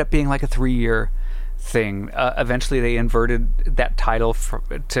that ended up being like a 3-year thing. Eventually, they inverted that title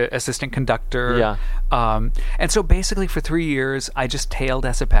to assistant conductor. Yeah. And so basically, for 3 years, I just tailed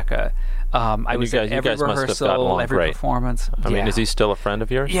Esa-Pekka. I was at every rehearsal, every performance. I mean, is he still a friend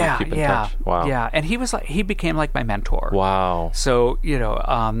of yours? Yeah, keep in touch? Wow. Yeah, and he became like my mentor. Wow. So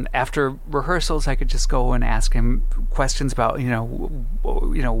after rehearsals, I could just go and ask him questions about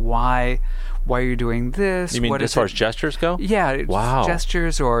why are you doing this? You mean as far as gestures go? Yeah. Wow.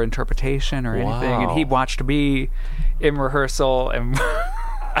 Gestures or interpretation or anything, and he watched me in rehearsal and.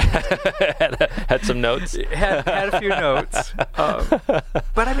 had some notes. had a few notes,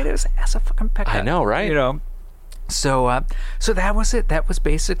 but I mean it was Esa-Pekka. I know, right? So that was it. That was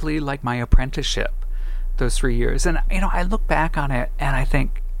basically like my apprenticeship, those 3 years. And I look back on it and I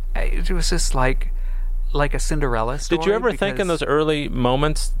think it was just like a Cinderella story. Did you ever think in those early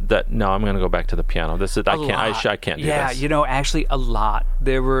moments that no, I'm going to go back to the piano? I can't do this. Yeah, actually a lot.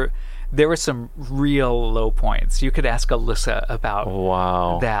 There were some real low points. You could ask Alyssa about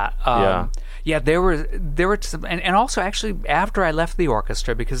that. There were some, and also actually after I left the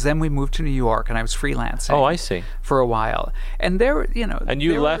orchestra, because then we moved to New York and I was freelancing. Oh, I see. For a while, and there were, And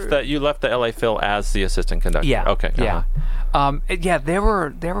you left the LA Phil as the assistant conductor. Yeah. Okay. Yeah. There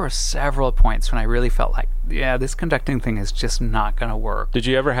were several points when I really felt like, this conducting thing is just not going to work. Did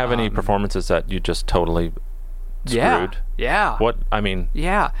you ever have any performances that you just totally screwed? Yeah. What I mean?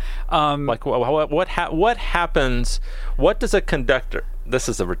 Yeah. Like what happens? What does a conductor? This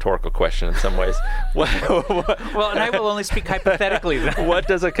is a rhetorical question in some ways. Well, and I will only speak hypothetically. What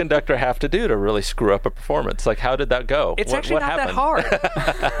does a conductor have to do to really screw up a performance? Like, how did that go? It's actually not that hard.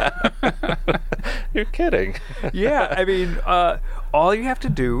 You're kidding. Yeah, I mean, all you have to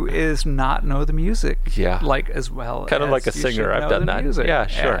do is not know the music. Yeah. Like as well. Kind of like a singer. I've done that. Music. Yeah,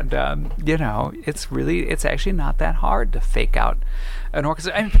 sure. And it's actually not that hard to fake out an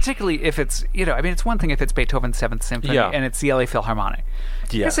orchestra. I mean, particularly if it's it's one thing if it's Beethoven's Seventh Symphony and it's the LA Philharmonic.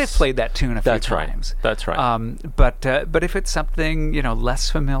 Yes. Because they've played that tune a few times. That's right. But if it's something less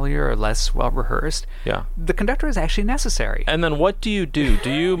familiar or less well rehearsed, the conductor is actually necessary. And then what do you do?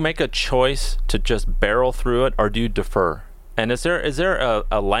 Do you make a choice to just barrel through it, or do you defer? And is there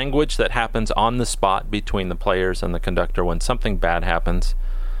a language that happens on the spot between the players and the conductor when something bad happens?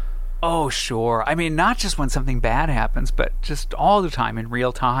 Oh, sure. I mean, not just when something bad happens, but just all the time in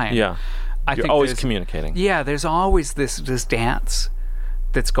real time. Yeah. You're always communicating. Yeah, there's always this dance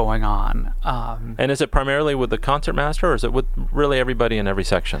that's going on. And is it primarily with the concertmaster, or is it with really everybody in every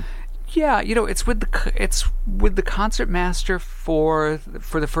section? Yeah, it's with the concertmaster for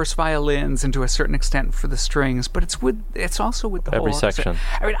the first violins and to a certain extent for the strings, but it's also with the every whole section.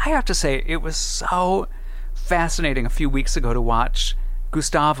 I mean, I have to say it was so fascinating a few weeks ago to watch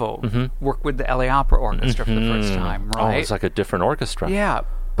Gustavo work with the LA Opera Orchestra for the first time, right? Oh, it's like a different orchestra. Yeah,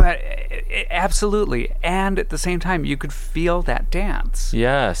 but absolutely. And at the same time, you could feel that dance.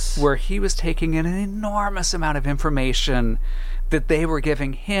 Yes. Where he was taking in an enormous amount of information that they were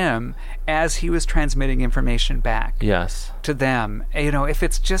giving him as he was transmitting information back to them. If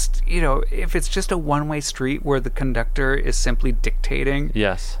it's just a one-way street where the conductor is simply dictating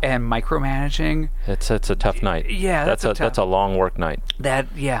and micromanaging, it's a tough night. Yeah, that's a long work night.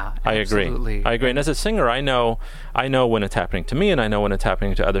 I agree. And as a singer, I know when it's happening to me, and I know when it's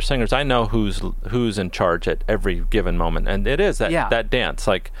happening to other singers. I know who's in charge at every given moment, and it is that dance.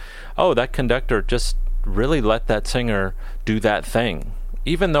 Like, oh, that conductor just really let that singer do that thing,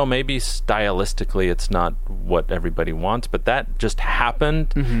 even though maybe stylistically it's not what everybody wants, but that just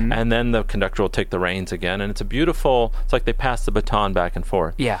happened, and then the conductor will take the reins again, and it's like they pass the baton back and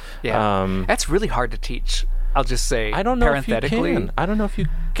forth. That's really hard to teach. I'll just say, I don't know if you can. I don't know if you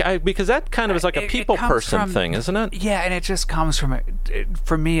can, because that kind of is like a people person thing, isn't it? Yeah, and it just comes from,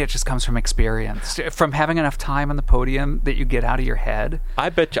 for me, it just comes from experience, from having enough time on the podium that you get out of your head. I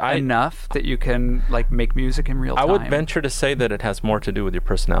bet you enough that you can make music in real time. I would venture to say that it has more to do with your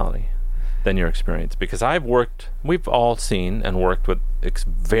personality than your experience, because we've all seen and worked with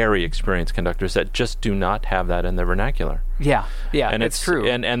very experienced conductors that just do not have that in their vernacular. Yeah, and it's true.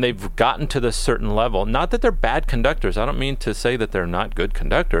 And they've gotten to this certain level. Not that they're bad conductors. I don't mean to say that they're not good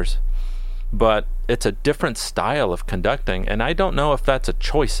conductors, but it's a different style of conducting, and I don't know if that's a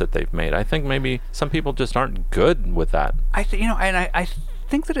choice that they've made. I think maybe some people just aren't good with that. I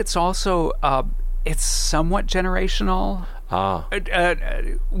think that it's also it's somewhat generational.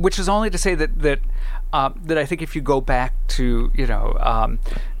 Which is only to say that I think if you go back to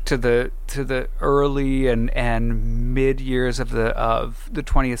to the early and mid years of the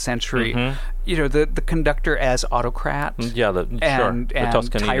 20th century, the conductor as autocrat, and tyrant,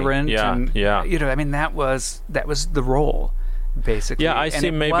 that was the role. Basically, I see.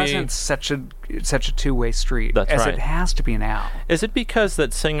 It maybe wasn't such a two-way street as it has to be now. Is it because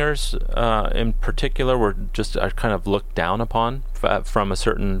that singers, in particular, are kind of looked down upon from a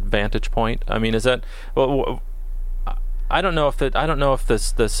certain vantage point? I mean, is that? Well, I don't know if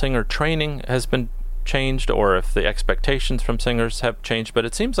the singer training has been changed, or if the expectations from singers have changed. But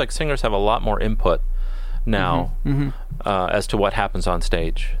it seems like singers have a lot more input now as to what happens on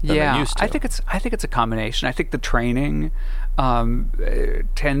stage than they used to. I think it's a combination. I think the training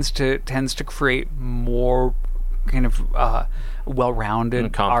tends to create more kind of well-rounded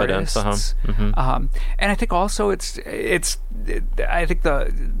and confidence, artists. And I think also it's I think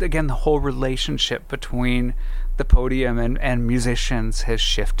the whole relationship between the podium and musicians has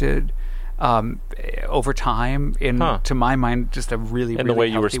shifted over time to my mind, just a really, in really the way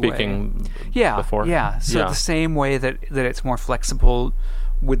you were healthy speaking before. So the same way that it's more flexible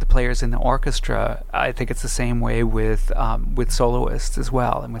with the players in the orchestra, I think it's the same way with soloists as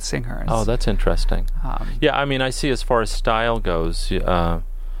well, and with singers. Oh, that's interesting. I mean, I see as far as style goes, I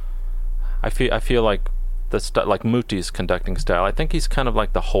feel like like Muti's conducting style, I think he's kind of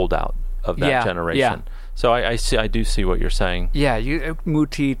like the holdout of that generation. So I do see what you're saying.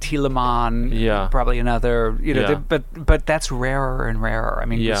 Muti, Telemann, probably another. But that's rarer and rarer. I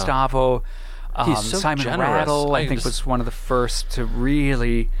mean, Gustavo, he's so Simon generous. Rattle, I think was one of the first to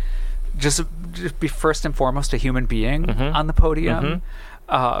really just be first and foremost a human being on the podium,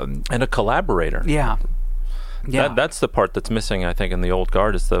 and a collaborator. That's the part that's missing, I think, in the old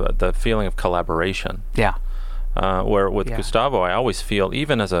guard, is the feeling of collaboration. Where with Gustavo, I always feel,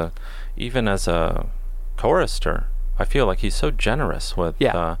 even as a chorister, I feel like he's so generous with.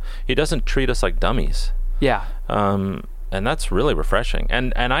 He doesn't treat us like dummies. And that's really refreshing.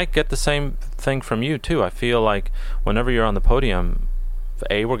 And I get the same thing from you too. I feel like whenever you're on the podium,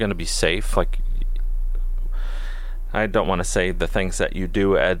 we're going to be safe. Like, I don't want to say the things that you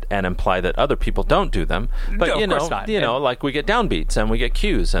do and imply that other people don't do them, but no, like we get downbeats and we get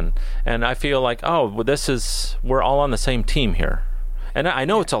cues, and I feel like, we're all on the same team here, and I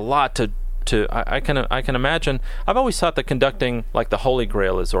know it's a lot to I can imagine. I've always thought that conducting, like the Holy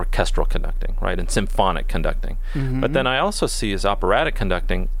Grail, is orchestral conducting, right, and symphonic conducting. But then I also see as operatic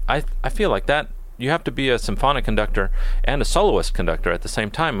conducting. I feel like that you have to be a symphonic conductor and a soloist conductor at the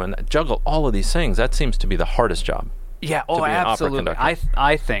same time, and juggle all of these things. That seems to be the hardest job. Absolutely.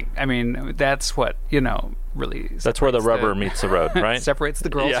 I think. I mean, that's what really. That's where the rubber meets the road, right? Separates the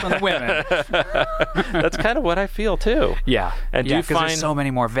girls from the women. That's kind of what I feel too. And do you find there's so many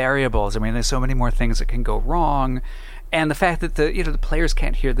more variables? I mean, there's so many more things that can go wrong, and the fact that the players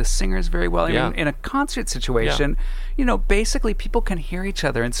can't hear the singers very well. I mean, in a concert situation, basically people can hear each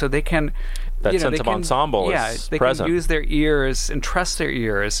other, and so they can. That sense of ensemble is they present. Can use their ears and trust their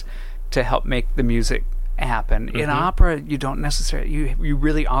ears to help make the music happen. In opera, you don't necessarily. You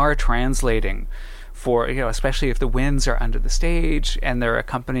really are translating for, especially if the winds are under the stage and they're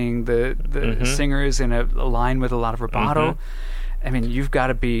accompanying the singers in a line with a lot of rubato. I mean, you've got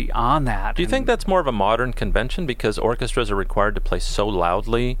to be on that. Do you think that's more of a modern convention because orchestras are required to play so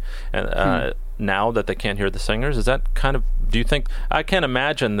loudly and now that they can't hear the singers? Is that kind of, do you think, I can't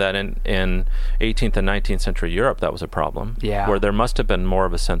imagine that in 18th and 19th century Europe that was a problem. Yeah. Where there must have been more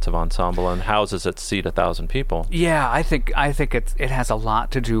of a sense of ensemble and houses that seat 1,000 people. Yeah, I think it has a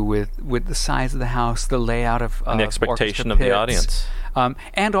lot to do with the size of the house, the layout of and the expectation of the audience.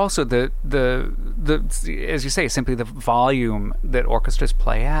 And also the as you say, simply the volume that orchestras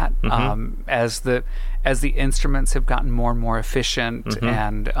play at, as the instruments have gotten more and more efficient,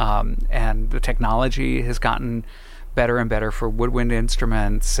 and the technology has gotten better and better for woodwind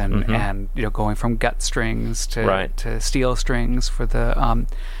instruments, and going from gut strings to steel strings for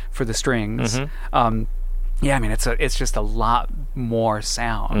the strings. Yeah, I mean, it's just a lot more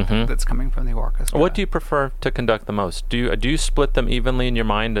sound that's coming from the orchestra. What do you prefer to conduct the most? Do you split them evenly in your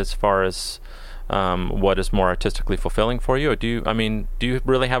mind as far as what is more artistically fulfilling for you, or do you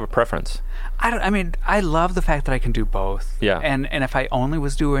really have a preference? I love the fact that I can do both. Yeah. And if I only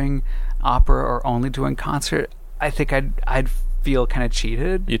was doing opera or only doing concert, I think I'd feel kind of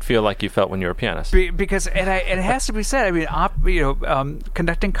cheated. You'd feel like you felt when you were a pianist. Because it has to be said. I mean,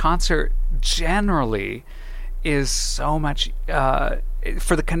 conducting concert generally is so much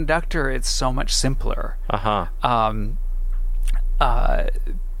for the conductor. It's so much simpler. But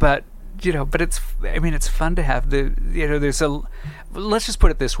it's fun to have there's a. Let's just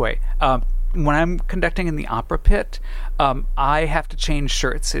put it this way. When I'm conducting in the opera pit, I have to change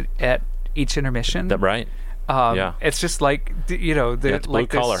shirts at each intermission. Right. It's just like it's blue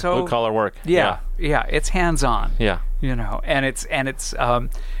collar work. Yeah, it's hands on. Yeah, and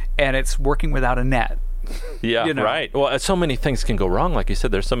it's working without a net. Yeah, right. Well, so many things can go wrong. Like you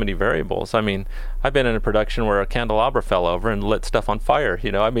said, there's so many variables. I mean, I've been in a production where a candelabra fell over and lit stuff on fire.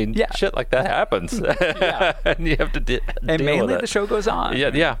 Shit like that happens. And you have to deal and mainly with it. The show goes on.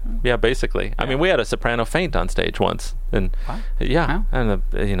 Yeah, basically. Yeah. I mean, we had a soprano faint on stage once, and and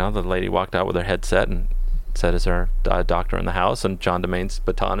the lady walked out with her headset and said, "Is there a doctor in the house?" And John DeMain's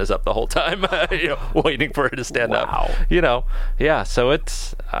baton is up the whole time, waiting for her to stand up. Yeah. So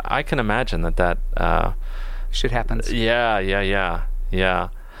it's, I can imagine that shit happens. Yeah.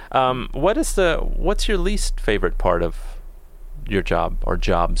 What's your least favorite part of your job or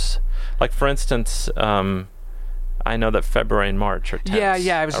jobs? Like, for instance, I know that February and March are tense.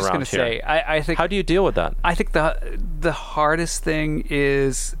 Yeah. I was just going to say, I think. How do you deal with that? I think the hardest thing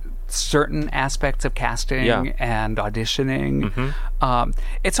is certain aspects of casting and auditioning.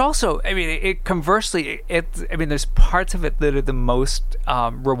 It's also, conversely, there's parts of it that are the most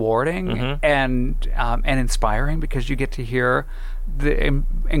rewarding and inspiring, because you get to hear the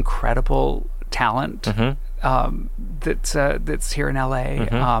incredible talent that's here in LA.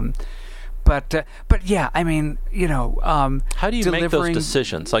 But yeah, how do you make those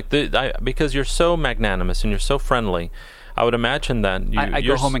decisions? Like because you're so magnanimous and you're so friendly, I would imagine that I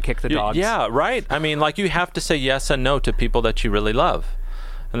go home and kick the dogs. Yeah, right. I mean, like, you have to say yes and no to people that you really love,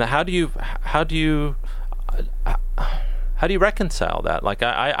 and how do you reconcile that? Like,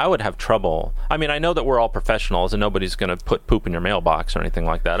 I would have trouble. I mean, I know that we're all professionals and nobody's going to put poop in your mailbox or anything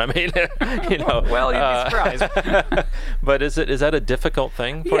like that. I mean, Well, you'd be surprised. But is that a difficult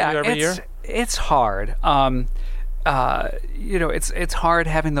thing for you every year? It's hard. It's hard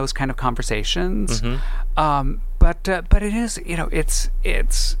having those kind of conversations. But it is,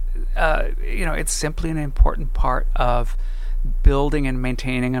 it's simply an important part of building and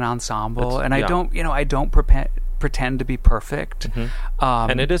maintaining an ensemble. I don't pretend to be perfect.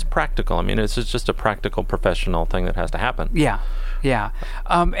 And it is practical. I mean, it's just a practical professional thing that has to happen. Yeah.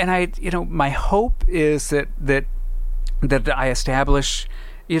 And my hope is that I establish,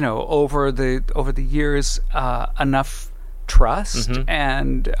 over the years, enough trust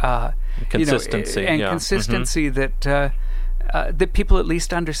and consistency, consistency that people at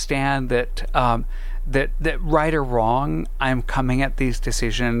least understand that right or wrong, I'm coming at these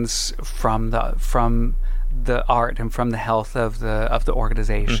decisions from the art and from the health of the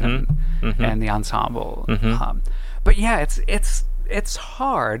organization and the ensemble. But yeah, it's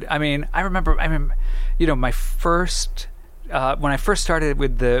hard. I mean, I remember my first. When I first started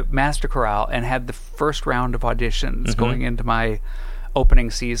with the Master Chorale and had the first round of auditions going into my opening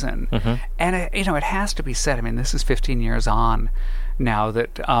season, and it has to be said, I mean, this is 15 years on now,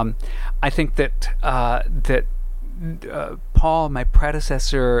 that I think that Paul, my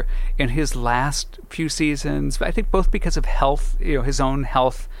predecessor, in his last few seasons, I think both because of health, his own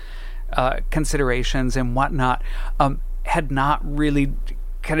health considerations and whatnot, had not really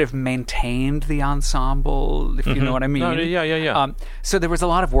kind of maintained the ensemble, if you know what I mean. No, yeah. So there was a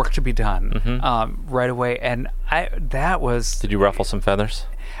lot of work to be done right away, and that was... Did you ruffle some feathers?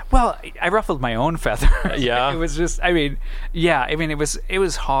 Well, I ruffled my own feather. Yeah. It was just, it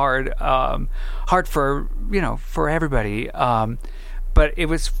was hard, hard for, for everybody. But it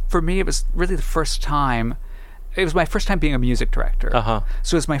was, for me, it was really the first time. It was my first time being a music director.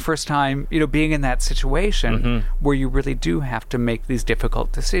 So it was my first time, being in that situation where you really do have to make these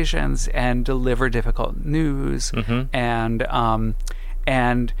difficult decisions and deliver difficult news and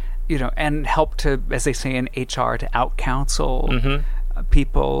help to, as they say in HR, to out-counsel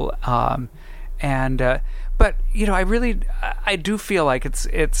people. But I do feel like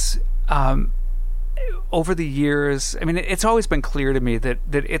it's over the years, I mean, it's always been clear to me that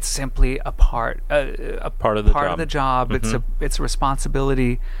it's simply a part of the job. It's a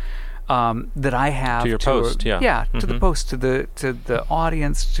responsibility that I have to your post, to the post, to the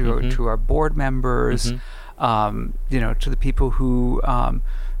audience, to our board members, to the people who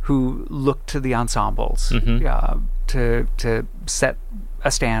look to the ensembles to set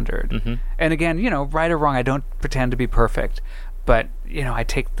a standard. And again, right or wrong, I don't pretend to be perfect. But I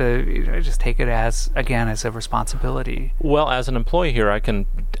just take it as a responsibility. Well, as an employee here, I can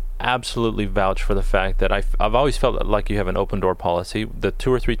absolutely vouch for the fact that I've always felt like you have an open door policy. The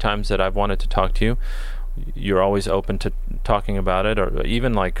 2 or 3 times that I've wanted to talk to you, you're always open to talking about it, or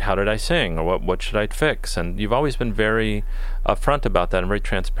even like, how did I sing, or what should I fix? And you've always been very upfront about that and very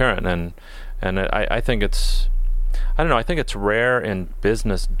transparent. And I think it's... I don't know, I think it's rare in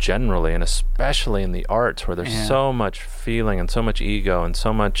business generally, and especially in the arts, where there's so much feeling and so much ego and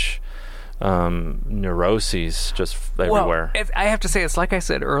so much neuroses just everywhere. Well, I have to say, it's like I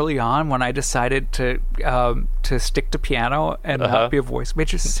said early on when I decided to stick to piano and not be a voice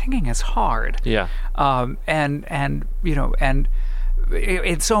major. Singing is hard. Yeah. And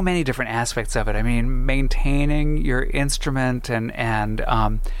in so many different aspects of it. I mean, maintaining your instrument and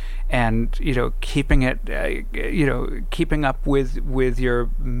keeping it, keeping up with your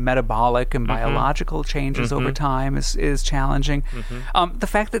metabolic and biological changes over time is challenging. The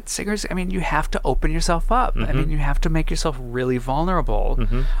fact that singers, I mean, you have to open yourself up. I mean, you have to make yourself really vulnerable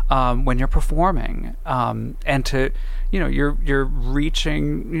when you're performing, and to, you're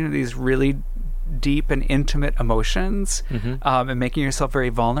reaching, these really deep and intimate emotions, and making yourself very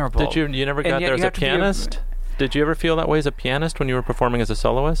vulnerable. You never got there as a pianist? Did you ever feel that way as a pianist when you were performing as a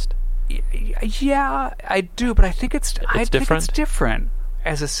soloist? Yeah, I do, but I think it's different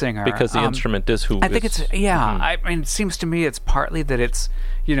as a singer, because the instrument is who. I think it's I mean, it seems to me it's partly that it's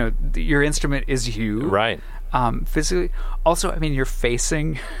your instrument is you, right? Physically. Also, I mean, you're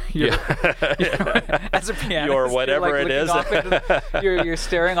facing as a pianist, your whatever it is. You're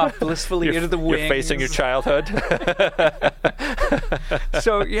staring off blissfully into the wings. You're facing your childhood.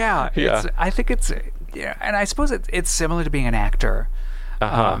 So I think it's and I suppose it's similar to being an actor.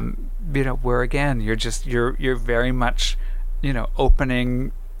 Where again you're very much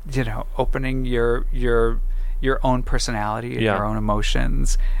opening your own personality and your own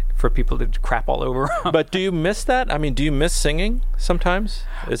emotions for people to crap all over. But do you miss that? I mean, do you miss singing sometimes?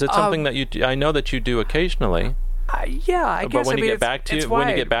 Is it something that I know that you do occasionally? I guess. But when you get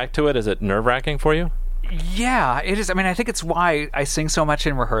back to it, is it nerve-wracking for you? Yeah, it is. I mean, I think it's why I sing so much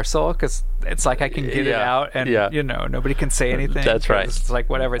in rehearsal, because it's like I can get it out, and nobody can say anything. That's right. It's like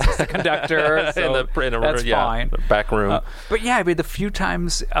whatever. It's just a conductor. So that's fine. The back room. But yeah, I mean, the few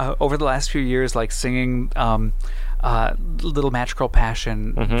times over the last few years, like singing "Little Magical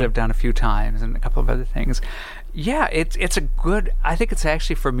Passion" that I've done a few times, and a couple of other things. Yeah, it's a good. I think it's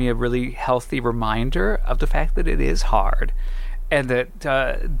actually for me a really healthy reminder of the fact that it is hard, and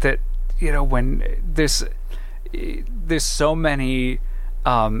that. When there's so many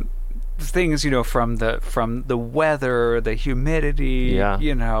things, from the weather, the humidity,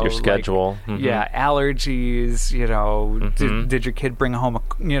 your schedule, allergies, did your kid bring home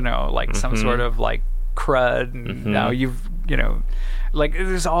some sort of like crud, and now you've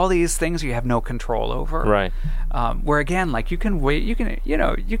there's all these things you have no control over, right? Where again, like you can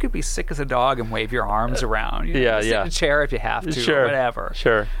you could be sick as a dog and wave your arms around, sit in a chair if you have to, or whatever.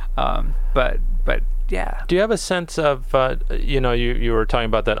 Sure. But yeah. Do you have a sense of you were talking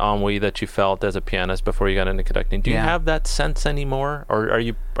about that ennui that you felt as a pianist before you got into conducting? Do you have that sense anymore, or are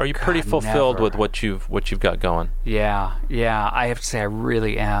you pretty fulfilled with what you've got going? Yeah. I have to say I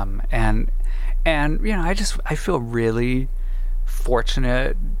really am, and I feel really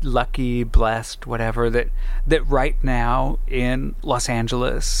fortunate, lucky, blessed, whatever, that right now in Los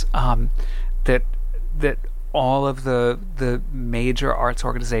Angeles, that all of the major arts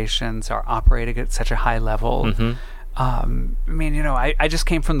organizations are operating at such a high level, I mean, I just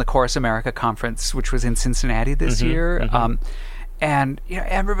came from the Chorus America conference, which was in Cincinnati this year. And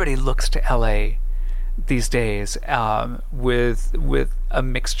everybody looks to LA these days with a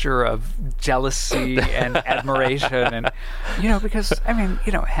mixture of jealousy and admiration, and because I mean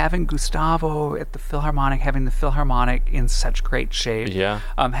having Gustavo at the Philharmonic, having the Philharmonic in such great shape,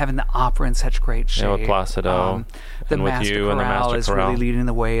 having the opera in such great shape, with Placido, the Master Chorale is really leading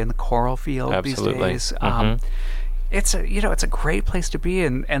the way in the choral field these days. It's a great place to be,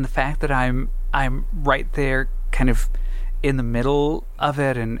 and the fact that I'm right there, kind of in the middle of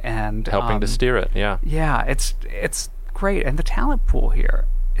it, and helping to steer it. It's great, and the talent pool here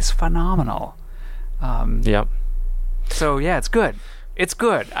is phenomenal. So it's good. It's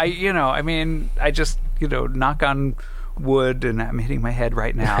good. I just knock on wood, and I'm hitting my head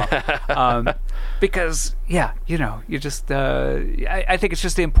right now, because you just I think it's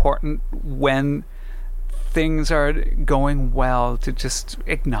just important when things are going well to just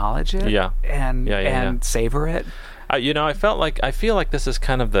acknowledge it, and savor it. I feel like this is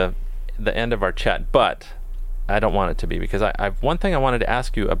kind of the end of our chat, but I don't want it to be, because I've one thing I wanted to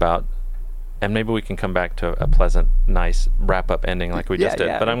ask you about, and maybe we can come back to a pleasant, nice wrap-up ending like we just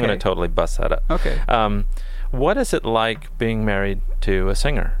did, but I'm going to totally bust that up. Okay. What is it like being married to a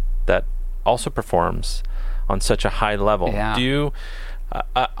singer that also performs on such a high level? Yeah. Do you...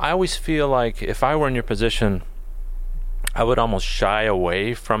 I always feel like if I were in your position, I would almost shy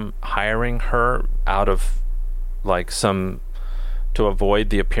away from hiring her out of to avoid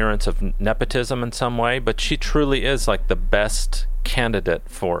the appearance of nepotism in some way, but she truly is like the best candidate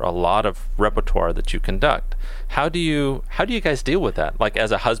for a lot of repertoire that you conduct. How do you guys deal with that? Like,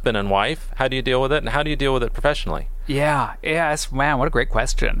 as a husband and wife, how do you deal with it, and how do you deal with it professionally? Man, what a great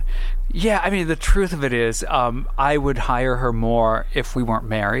question. I mean, the truth of it is, I would hire her more if we weren't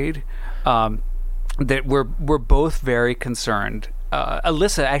married. That we're both very concerned.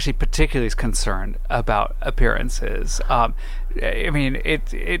 Alyssa actually particularly is concerned about appearances. I mean,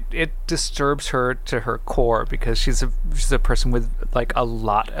 it disturbs her to her core, because she's a person with like a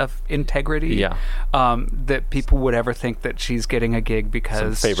lot of integrity. That people would ever think that she's getting a gig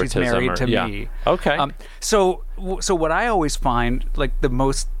because she's married to me. Okay. So what I always find like the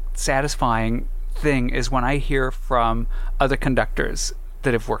most satisfying thing is when I hear from other conductors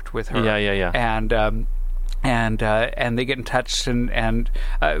that have worked with her. And they get in touch, and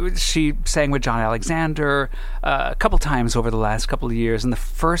she sang with John Alexander a couple times over the last couple of years, and the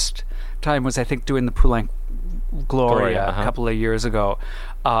first time was, I think, doing the Poulenc Gloria a couple of years ago.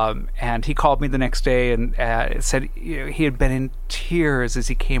 And he called me the next day and said he had been in tears as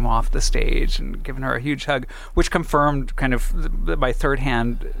he came off the stage and given her a huge hug, which confirmed kind of my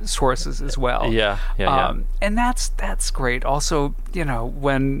third-hand sources as well. And that's great. Also,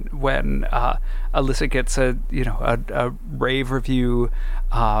 when Alyssa gets a rave review,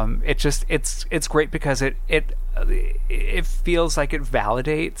 it's great because it feels like it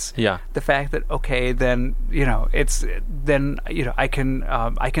validates the fact that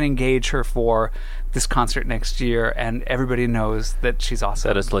I can engage her for this concert next year, and everybody knows that she's awesome.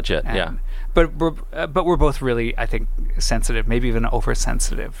 That is legit. But we're both really, I think, sensitive, maybe even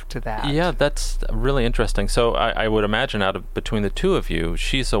oversensitive to that. Yeah, that's really interesting. So I would imagine between the two of you,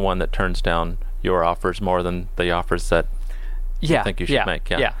 she's the one that turns down your offers more than the offers that you think you should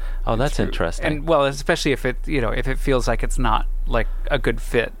make. Oh, that's interesting. And well, especially if it feels like it's not like a good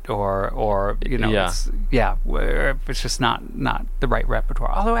fit, or if it's just not the right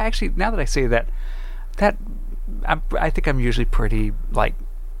repertoire. Although actually, now that I say that I think I'm usually pretty like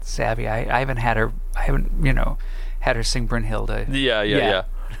savvy. I haven't had her sing Brunhilde.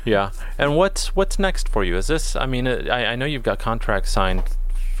 Yeah. And what's next for you? Is this? I mean, I know you've got contracts signed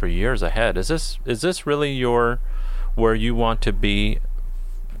for years ahead. Is this really where you want to be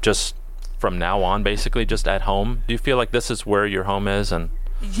just from now on, basically just at home? Do you feel like this is where your home is? And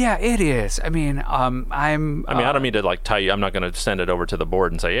yeah, it is. I mean, I don't mean to like tie you. I'm not going to send it over to the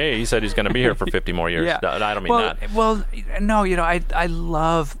board and say, "Hey, he said he's going to be here for 50 more years." No, I don't mean that. Well, no, I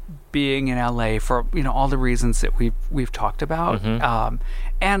love being in LA for all the reasons that we've talked about,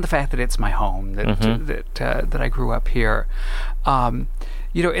 and the fact that it's my home, that I grew up here.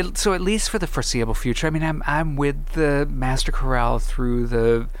 So at least for the foreseeable future, I mean, I'm with the Master Chorale through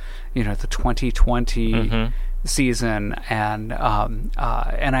the 2020 season, and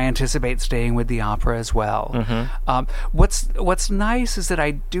I anticipate staying with the opera as well. What's nice is that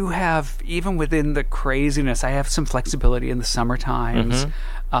I do have, even within the craziness, I have some flexibility in the summer times,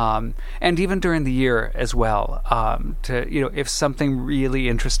 and even during the year as well. To if something really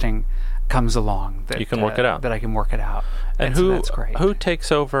interesting comes along, that you can work it out. That I can work it out. And that's great. Who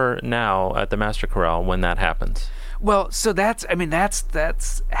takes over now at the Master Chorale when that happens? Well, so that's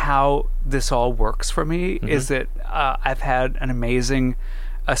how this all works for me. Mm-hmm. Is that I've had an amazing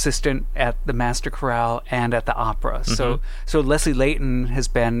assistant at the Master Chorale and at the opera. Mm-hmm. So Leslie Layton has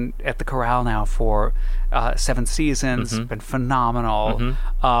been at the chorale now for 7 seasons, mm-hmm. been phenomenal.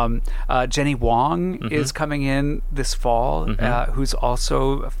 Mm-hmm. Jenny Wong mm-hmm. is coming in this fall, mm-hmm. Who's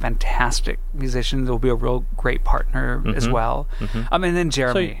also a fantastic musician. Will be a real great partner mm-hmm. as well. Mm-hmm. And then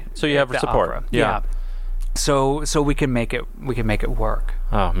Jeremy. So you have support. Opera. Yeah. So we can make it work.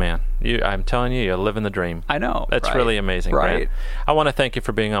 Oh man, I'm telling you, you're living the dream. I know. That's right? really amazing, right? Grant. I want to thank you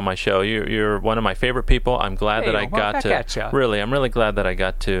for being on my show. You're one of my favorite people. I'm glad that I got to. I'm really glad that I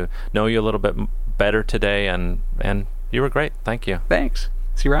got to know you a little bit better today, and you were great. Thank you. Thanks.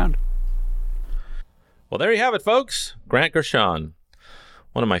 See you around. Well, there you have it, folks. Grant Gershon,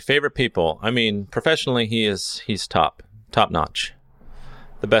 one of my favorite people. I mean, professionally, he's top notch,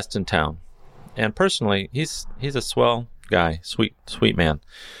 the best in town. And personally, he's a swell guy, sweet man,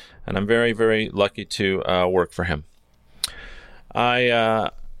 and I'm very, very lucky to work for him. I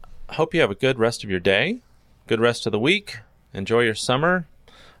hope you have a good rest of your day, good rest of the week. Enjoy your summer.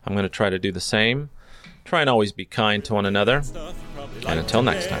 I'm going to try to do the same. Try and always be kind to one another. And until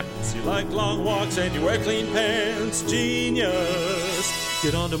next time. You like long walks and you wear clean pants. Genius.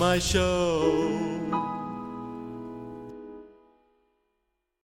 Get onto my show.